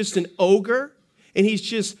he's just an ogre. And he's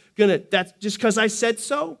just that's just because I said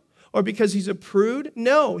so? Or because he's a prude?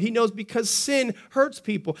 No, he knows because sin hurts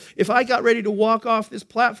people. If I got ready to walk off this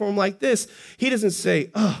platform like this, he doesn't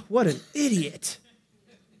say, oh, what an idiot.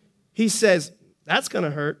 He says, that's going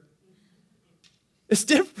to hurt. It's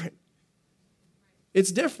different.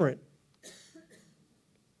 It's different.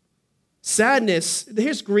 Sadness,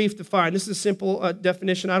 here's grief defined. This is a simple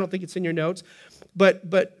definition. I don't think it's in your notes.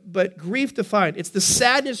 But grief defined, it's the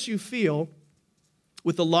sadness you feel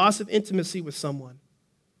with the loss of intimacy with someone.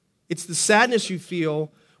 It's the sadness you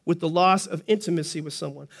feel with the loss of intimacy with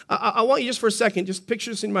someone. I want you just for a second, just picture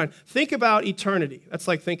this in mind. Think about eternity. That's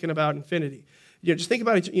like thinking about infinity. Just think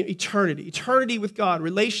about eternity. Eternity with God,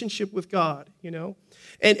 relationship with God,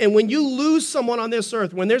 And when you lose someone on this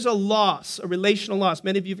earth, when there's a loss, a relational loss,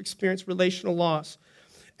 many of you have experienced relational loss.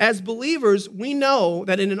 As believers, we know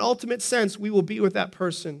that in an ultimate sense, we will be with that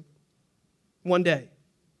person one day.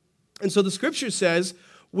 And so the scripture says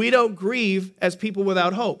we don't grieve as people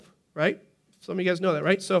without hope, right? Some of you guys know that,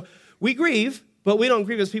 right? So we grieve, but we don't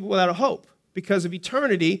grieve as people without a hope because of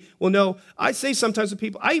eternity. Well, no, I say sometimes to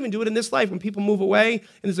people, I even do it in this life when people move away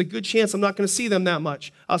and there's a good chance I'm not going to see them that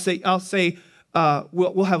much. I'll say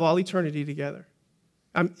we'll have all eternity together.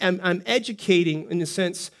 I'm educating, in a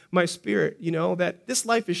sense, my spirit, that this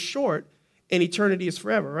life is short and eternity is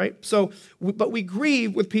forever, right? So, but we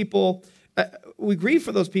grieve with people. We grieve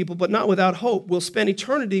for those people, but not without hope. We'll spend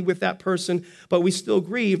eternity with that person, but we still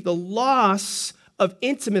grieve the loss of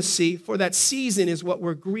intimacy for that season is what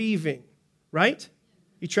we're grieving, right?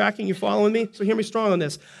 You tracking? You following me? So hear me strong on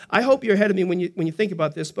this. I hope you're ahead of me when you think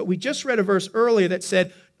about this, but we just read a verse earlier that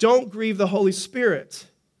said, don't grieve the Holy Spirit.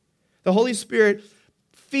 The Holy Spirit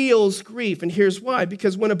feels grief, and here's why.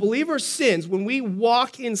 Because when a believer sins, when we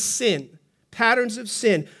walk in sin, patterns of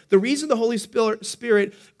sin, the reason the Holy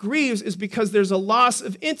Spirit grieves is because there's a loss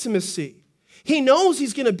of intimacy. He knows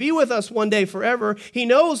he's going to be with us one day forever. He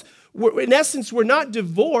knows, in essence, we're not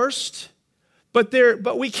divorced, but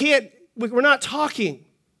we're not talking.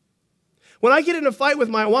 When I get in a fight with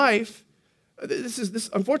my wife,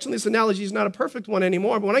 unfortunately, this analogy is not a perfect one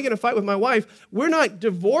anymore, but when I get in a fight with my wife, we're not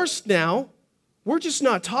divorced now. We're just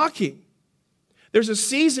not talking. There's a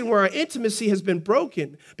season where our intimacy has been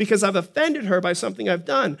broken because I've offended her by something I've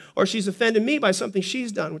done, or she's offended me by something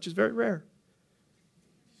she's done, which is very rare.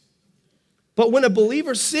 But when a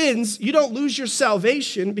believer sins, you don't lose your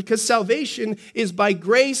salvation because salvation is by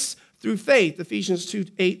grace through faith, Ephesians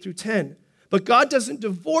 2:8-10. But God doesn't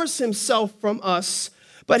divorce himself from us,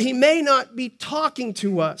 but he may not be talking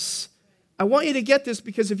to us. I want you to get this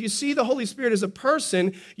because if you see the Holy Spirit as a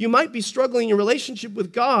person, you might be struggling in your relationship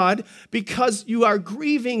with God because you are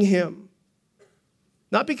grieving him.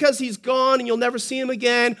 Not because he's gone and you'll never see him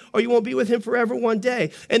again or you won't be with him forever one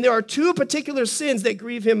day. And there are two particular sins that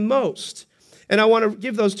grieve him most. And I want to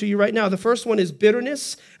give those to you right now. The first one is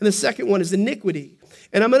bitterness, and the second one is iniquity.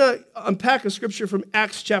 And I'm going to unpack a scripture from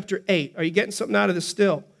Acts chapter 8. Are you getting something out of this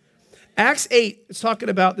still? Acts 8 is talking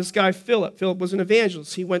about this guy, Philip. Philip was an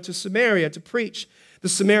evangelist. He went to Samaria to preach. The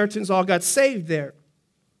Samaritans all got saved there.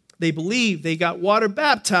 They believed. They got water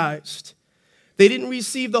baptized. They didn't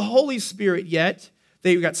receive the Holy Spirit yet.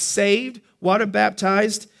 They got saved, water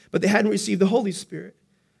baptized, but they hadn't received the Holy Spirit.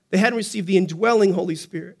 They hadn't received the indwelling Holy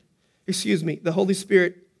Spirit. The Holy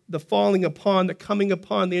Spirit, the falling upon, the coming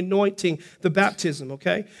upon, the anointing, the baptism,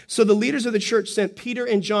 okay? So the leaders of the church sent Peter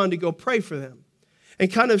and John to go pray for them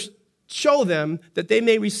and kind of show them that they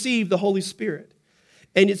may receive the Holy Spirit.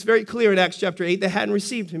 And it's very clear in Acts chapter 8, they hadn't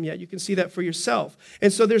received him yet. You can see that for yourself.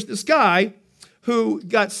 And so there's this guy who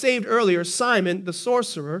got saved earlier, Simon, the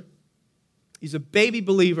sorcerer. He's a baby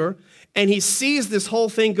believer, and he sees this whole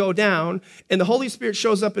thing go down, and the Holy Spirit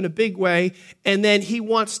shows up in a big way, and then he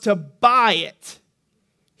wants to buy it.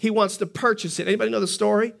 He wants to purchase it. Anybody know the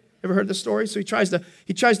story? Ever heard the story? So he tries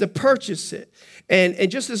to purchase it.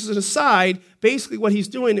 And just as an aside, basically what he's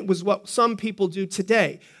doing was what some people do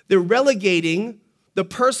today. They're relegating the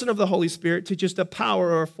person of the Holy Spirit to just a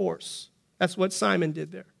power or a force. That's what Simon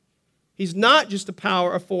did there. He's not just a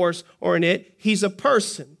power, a force, or an it. He's a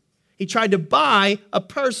person. He tried to buy a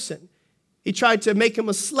person. He tried to make him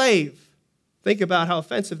a slave. Think about how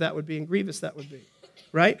offensive that would be and grievous that would be,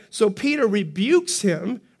 right? So Peter rebukes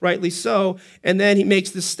him, rightly so, and then he makes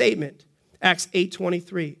this statement, Acts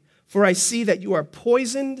 8:23. For I see that you are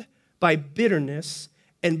poisoned by bitterness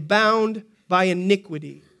and bound by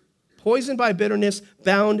iniquity. Poisoned by bitterness,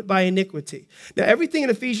 bound by iniquity. Now, everything in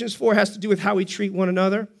Ephesians 4 has to do with how we treat one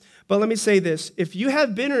another. But let me say this. If you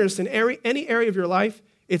have bitterness in any area of your life,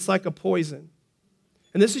 it's like a poison.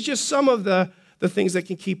 And this is just some of the things that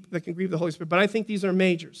can grieve the Holy Spirit. But I think these are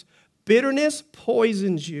majors. Bitterness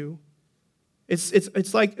poisons you.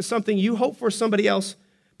 It's like something you hope for somebody else,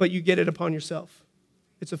 but you get it upon yourself.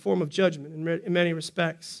 It's a form of judgment in many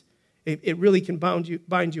respects. It really can bind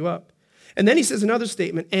you up. And then he says another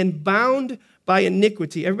statement, and bound by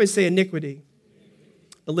iniquity. Everybody say iniquity.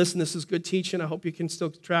 But listen, this is good teaching. I hope you can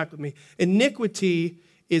still track with me. Iniquity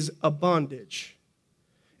is a bondage.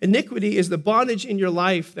 Iniquity is the bondage in your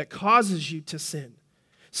life that causes you to sin.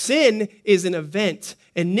 Sin is an event.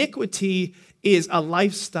 Iniquity is a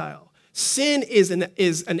lifestyle. Sin is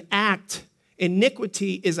an act.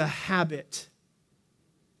 Iniquity is a habit.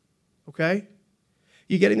 Okay?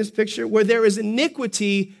 You getting this picture? Where there is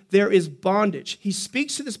iniquity, there is bondage. He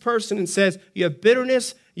speaks to this person and says, you have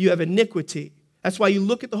bitterness, you have iniquity. That's why you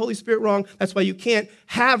look at the Holy Spirit wrong. That's why you can't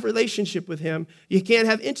have relationship with him. You can't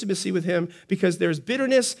have intimacy with him because there's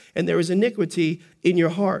bitterness and there is iniquity in your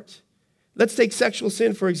heart. Let's take sexual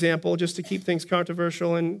sin, for example, just to keep things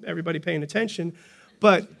controversial and everybody paying attention.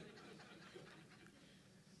 But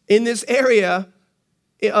in this area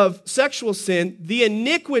of sexual sin, the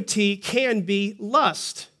iniquity can be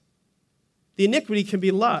lust. The iniquity can be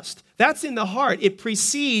lust. That's in the heart. It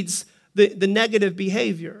precedes the negative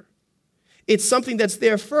behavior. It's something that's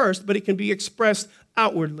there first, but it can be expressed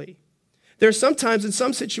outwardly. There's sometimes in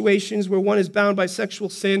some situations where one is bound by sexual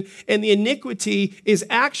sin, and the iniquity is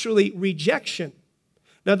actually rejection.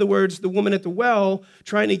 In other words, the woman at the well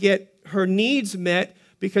trying to get her needs met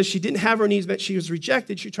because she didn't have her needs met, she was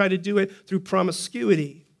rejected. She tried to do it through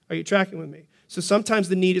promiscuity. Are you tracking with me? So sometimes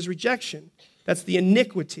the need is rejection. That's the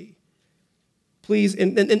iniquity. Please,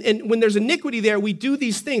 and when there's iniquity there, we do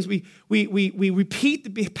these things. We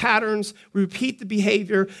repeat the patterns, we repeat the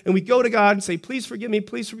behavior, and we go to God and say, please forgive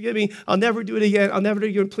me, I'll never do it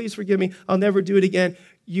again, please forgive me, I'll never do it again.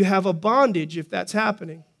 You have a bondage if that's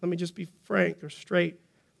happening. Let me just be frank or straight.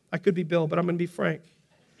 I could be Bill, but I'm going to be frank.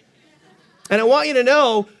 And I want you to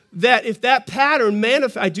know that if that pattern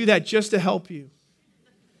manifests, I do that just to help you,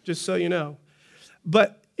 just so you know.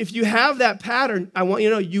 But if you have that pattern, I want you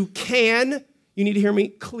to know you need to hear me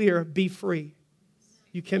clear, be free.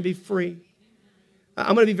 You can be free.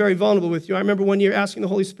 I'm going to be very vulnerable with you. I remember one year asking the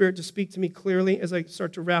Holy Spirit to speak to me clearly as I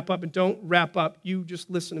start to wrap up. And don't wrap up. You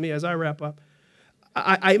just listen to me as I wrap up.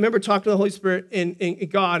 I remember talking to the Holy Spirit and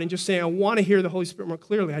God and just saying, I want to hear the Holy Spirit more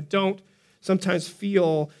clearly. I don't sometimes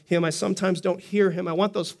feel him. I sometimes don't hear him. I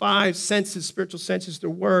want those 5 senses, spiritual senses, to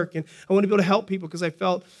work. And I want to be able to help people because I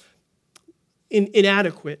felt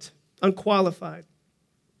inadequate, unqualified.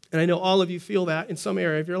 And I know all of you feel that in some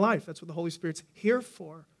area of your life. That's what the Holy Spirit's here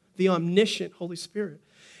for, the omniscient Holy Spirit.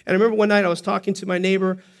 And I remember one night I was talking to my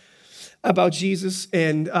neighbor about Jesus,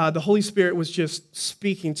 and the Holy Spirit was just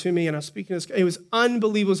speaking to me, and I was speaking to this guy. It was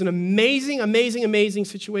unbelievable. It was an amazing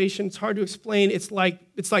situation. It's hard to explain. It's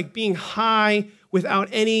like being high without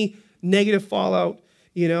any negative fallout,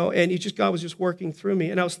 and God was just working through me.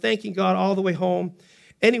 And I was thanking God all the way home.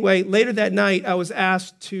 Anyway, later that night, I was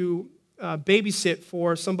asked to babysit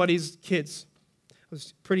for somebody's kids. I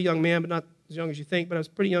was a pretty young man, but not as young as you think, but I was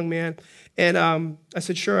a pretty young man. And I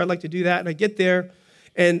said, sure, I'd like to do that. And I get there,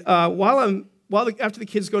 and after the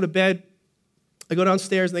kids go to bed, I go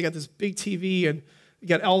downstairs, and they got this big TV, and you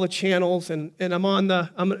got all the channels, and I'm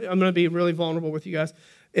going to be really vulnerable with you guys.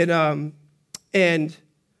 And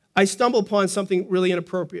I stumble upon something really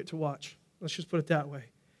inappropriate to watch. Let's just put it that way.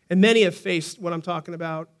 And many have faced what I'm talking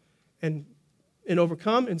about and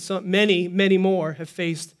overcome, and many more have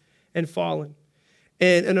faced and fallen.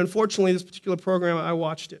 And unfortunately, this particular program, I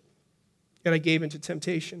watched it, and I gave into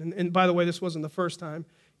temptation. And by the way, this wasn't the first time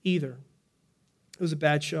either. It was a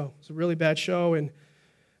bad show. It was a really bad show,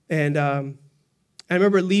 and I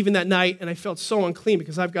remember leaving that night, and I felt so unclean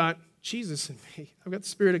because I've got Jesus in me. I've got the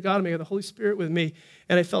Spirit of God in me. I've got the Holy Spirit with me,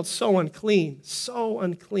 and I felt so unclean, so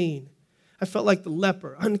unclean. I felt like the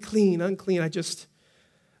leper, unclean.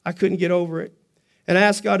 I couldn't get over it. And I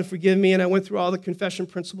asked God to forgive me, and I went through all the confession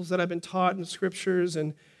principles that I've been taught in the scriptures.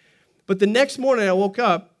 But the next morning I woke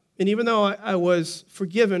up, and even though I was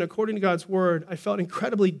forgiven according to God's word, I felt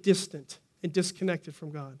incredibly distant and disconnected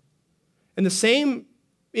from God. And the same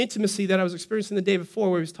intimacy that I was experiencing the day before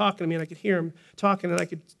where he was talking to me, and I could hear him talking, and I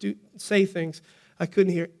could say things, I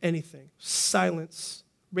couldn't hear anything. Silence.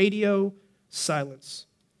 Radio, silence.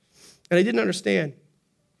 And I didn't understand.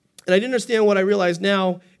 And I didn't understand what I realize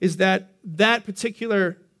now is that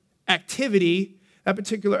particular activity, that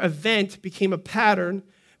particular event became a pattern,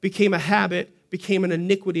 became a habit, became an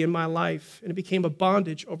iniquity in my life, and it became a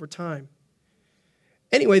bondage over time.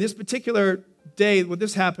 Anyway, this particular day when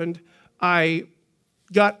this happened, I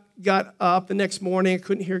got up the next morning, I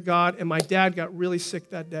couldn't hear God, and my dad got really sick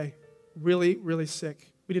that day. Really, really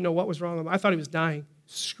sick. We didn't know what was wrong with him. I thought he was dying,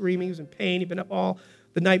 screaming, he was in pain. He'd been up all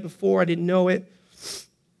the night before, I didn't know it.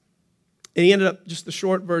 And he ended up, just the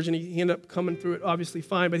short version, he ended up coming through it obviously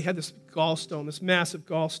fine, but he had this gallstone, this massive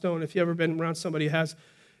gallstone. If you've ever been around somebody who has,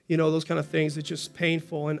 those kind of things, it's just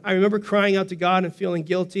painful. And I remember crying out to God and feeling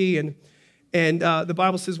guilty. And the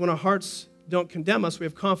Bible says when our hearts don't condemn us, we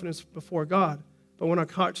have confidence before God. But when our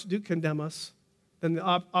hearts do condemn us, then the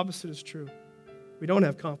opposite is true. We don't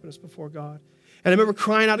have confidence before God. And I remember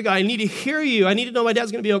crying out to God, I need to hear you. I need to know my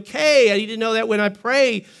dad's going to be okay. I need to know that when I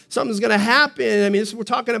pray, something's going to happen. I mean, we're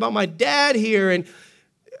talking about my dad here. And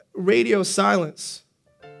radio silence.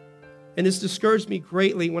 And this discouraged me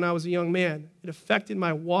greatly when I was a young man. It affected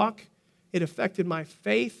my walk. It affected my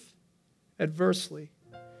faith adversely.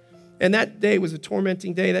 And that day was a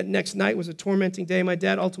tormenting day. That next night was a tormenting day. My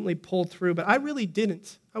dad ultimately pulled through, but I really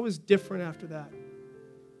didn't. I was different after that.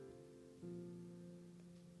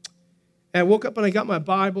 And I woke up and I got my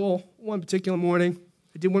Bible one particular morning.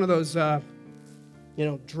 I did one of those,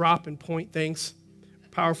 drop and point things,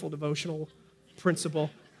 powerful devotional principle.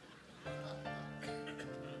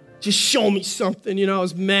 Just show me something, I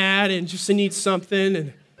was mad and just I need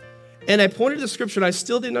something. And I pointed to the scripture, and I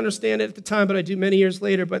still didn't understand it at the time, but I do many years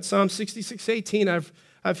later. But Psalm 66:18,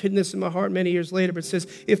 I've hidden this in my heart many years later, but it says,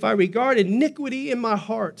 if I regard iniquity in my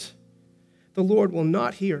heart, the Lord will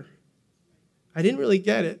not hear. I didn't really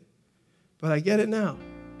get it, but I get it now.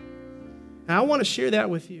 And I want to share that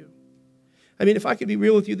with you. I mean, if I could be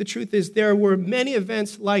real with you, the truth is there were many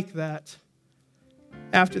events like that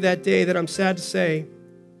after that day that I'm sad to say,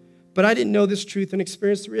 but I didn't know this truth and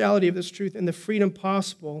experience the reality of this truth and the freedom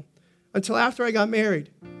possible until after I got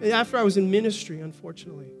married and after I was in ministry,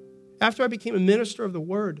 unfortunately. After I became a minister of the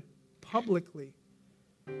word publicly.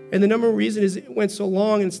 And the number one reason is it went so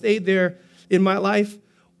long and stayed there in my life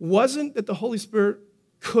wasn't that the Holy Spirit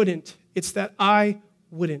couldn't. It's that I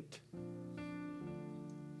wouldn't.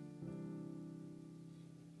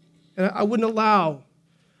 And I wouldn't allow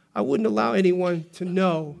anyone to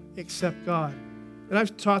know except God. And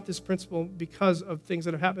I've taught this principle because of things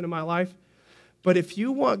that have happened in my life. But if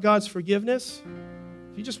you want God's forgiveness,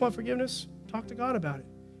 if you just want forgiveness, talk to God about it.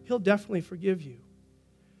 He'll definitely forgive you.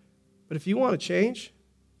 But if you want to change,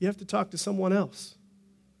 you have to talk to someone else.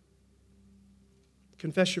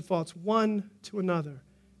 Confess your faults one to another.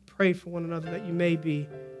 Pray for one another that you may be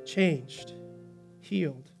changed,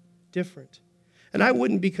 healed, different. And I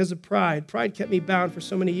wouldn't because of pride. Pride kept me bound for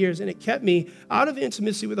so many years, and it kept me out of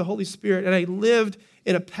intimacy with the Holy Spirit, and I lived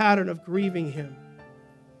in a pattern of grieving him,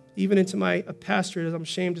 even into my pastorate, as I'm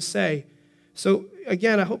ashamed to say. So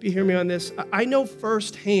again, I hope you hear me on this. I know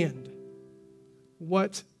firsthand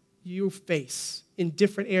what you face in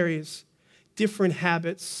different areas, different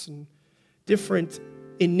habits, and different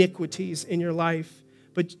iniquities in your life.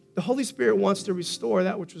 But the Holy Spirit wants to restore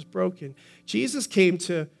that which was broken. Jesus came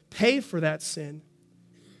to pay for that sin,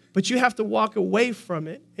 but you have to walk away from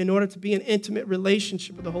it in order to be in intimate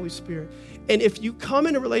relationship with the Holy Spirit. And if you come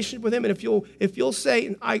in a relationship with him, and if you'll say,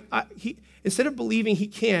 and instead of believing he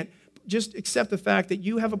can't, just accept the fact that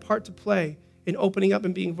you have a part to play in opening up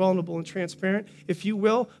and being vulnerable and transparent. If you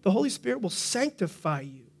will, the Holy Spirit will sanctify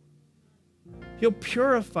you. He'll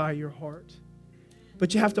purify your heart.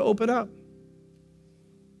 But you have to open up.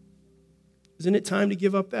 Isn't it time to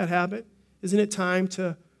give up that habit? Isn't it time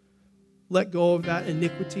to let go of that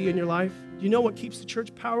iniquity in your life? Do you know what keeps the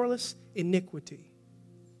church powerless? Iniquity.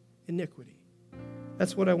 Iniquity.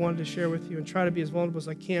 That's what I wanted to share with you and try to be as vulnerable as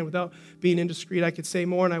I can without being indiscreet. I could say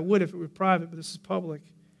more, and I would if it were private, but this is public.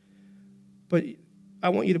 But I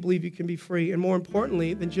want you to believe you can be free. And more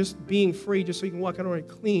importantly than just being free just so you can walk out already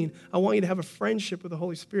clean, I want you to have a friendship with the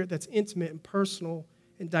Holy Spirit that's intimate and personal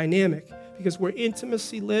and dynamic. Because where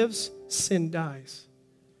intimacy lives, sin dies.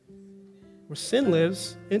 Where sin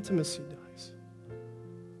lives, intimacy dies.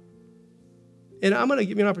 And I'm going to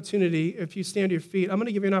give you an opportunity, if you stand to your feet, I'm going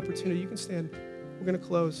to give you an opportunity. You can stand. We're going to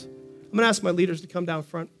close. I'm going to ask my leaders to come down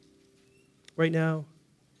front right now.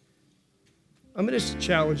 I'm going to just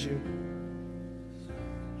challenge you.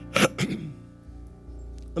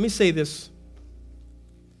 Let me say this.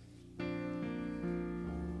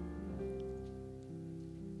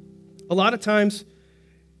 A lot of times,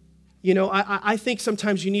 I think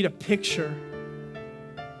sometimes you need a picture.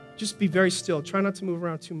 Just be very still. Try not to move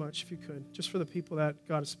around too much if you could, just for the people that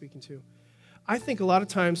God is speaking to. I think a lot of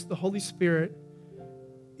times the Holy Spirit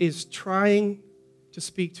is trying to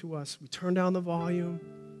speak to us. We turn down the volume.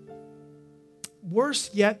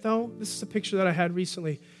 Worse yet, though, this is a picture that I had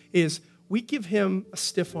recently, is we give him a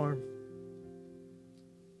stiff arm.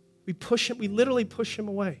 We literally push him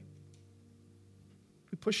away.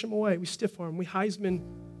 We push him away. We stiff arm. We Heisman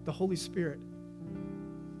the Holy Spirit.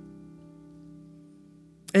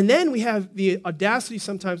 And then we have the audacity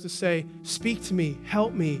sometimes to say, speak to me,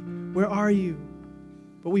 help me, where are you?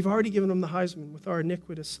 But we've already given him the Heisman with our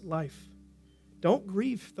iniquitous life. Don't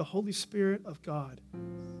grieve the Holy Spirit of God.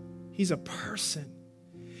 He's a person.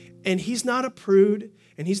 And he's not a prude,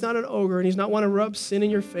 and he's not an ogre, and he's not wanting to rub sin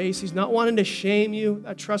in your face. He's not wanting to shame you.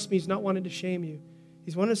 Trust me, he's not wanting to shame you.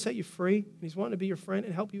 He's wanting to set you free, and he's wanting to be your friend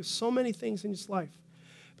and help you with so many things in his life.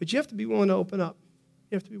 But you have to be willing to open up.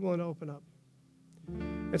 You have to be willing to open up.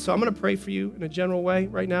 And so I'm going to pray for you in a general way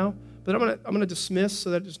right now, but I'm going to dismiss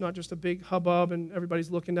so that it's not just a big hubbub and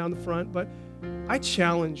everybody's looking down the front. But I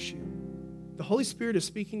challenge you. The Holy Spirit is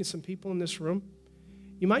speaking to some people in this room.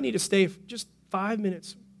 You might need to stay just 5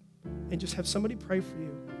 minutes and just have somebody pray for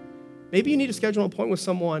you. Maybe you need to schedule an appointment with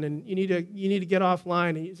someone and you need to get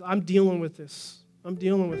offline. And I'm dealing with this. I'm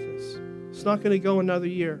dealing with this. It's not going to go another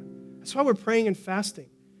year. That's why we're praying and fasting,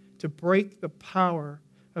 to break the power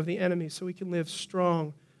of the enemy so we can live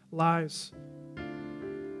strong lives,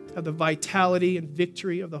 have the vitality and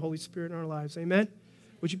victory of the Holy Spirit in our lives. Amen?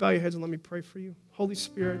 Would you bow your heads and let me pray for you? Holy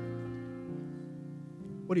Spirit,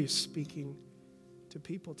 what are you speaking to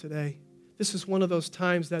people today? This is one of those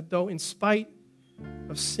times that though in spite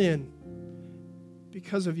of sin,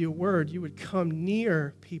 because of your word, you would come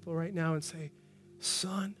near people right now and say,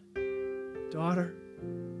 son, daughter,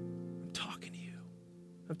 I'm talking to you.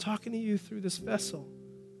 I'm talking to you through this vessel.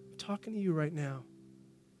 I'm talking to you right now.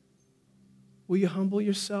 Will you humble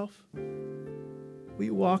yourself? Will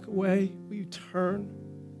you walk away? Will you turn?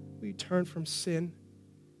 Will you turn from sin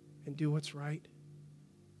and do what's right?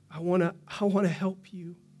 I want to help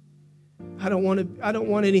you. I don't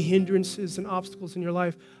want any hindrances and obstacles in your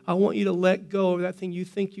life. I want you to let go of that thing you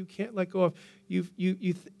think you can't let go of. You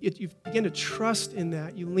begin to trust in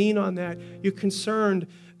that. You lean on that. You're concerned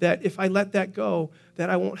that if I let that go,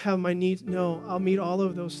 that I won't have my needs. No, I'll meet all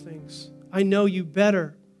of those things. I know you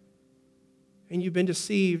better. And you've been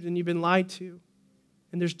deceived and you've been lied to.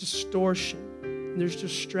 And there's distortion and there's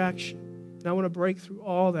distraction. And I want to break through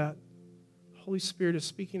all that. The Holy Spirit is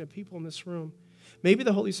speaking to people in this room. Maybe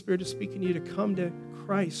the Holy Spirit is speaking to you to come to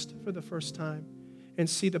Christ for the first time and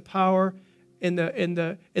see the power and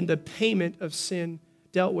the payment of sin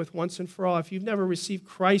dealt with once and for all. If you've never received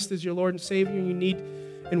Christ as your Lord and Savior and you need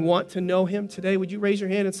and want to know Him today, would you raise your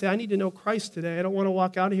hand and say, I need to know Christ today. I don't want to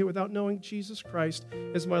walk out of here without knowing Jesus Christ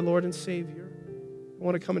as my Lord and Savior. I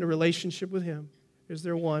want to come into relationship with Him. Is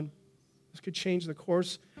there one? This could change the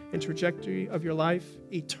course and trajectory of your life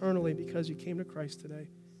eternally because you came to Christ today.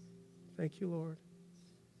 Thank you, Lord.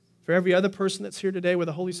 For every other person that's here today where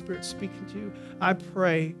the Holy Spirit's speaking to you, I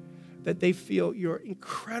pray that they feel your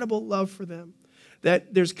incredible love for them.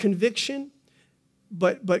 That there's conviction,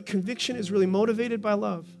 but conviction is really motivated by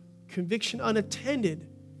love. Conviction unattended,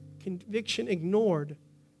 conviction ignored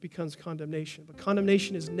becomes condemnation. But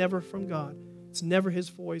condemnation is never from God. It's never His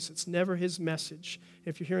voice. It's never His message.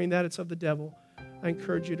 If you're hearing that, it's of the devil. I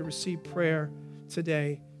encourage you to receive prayer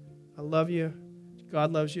today. I love you.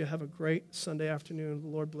 God loves you. Have a great Sunday afternoon. The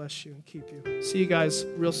Lord bless you and keep you. See you guys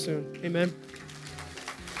real soon. Amen.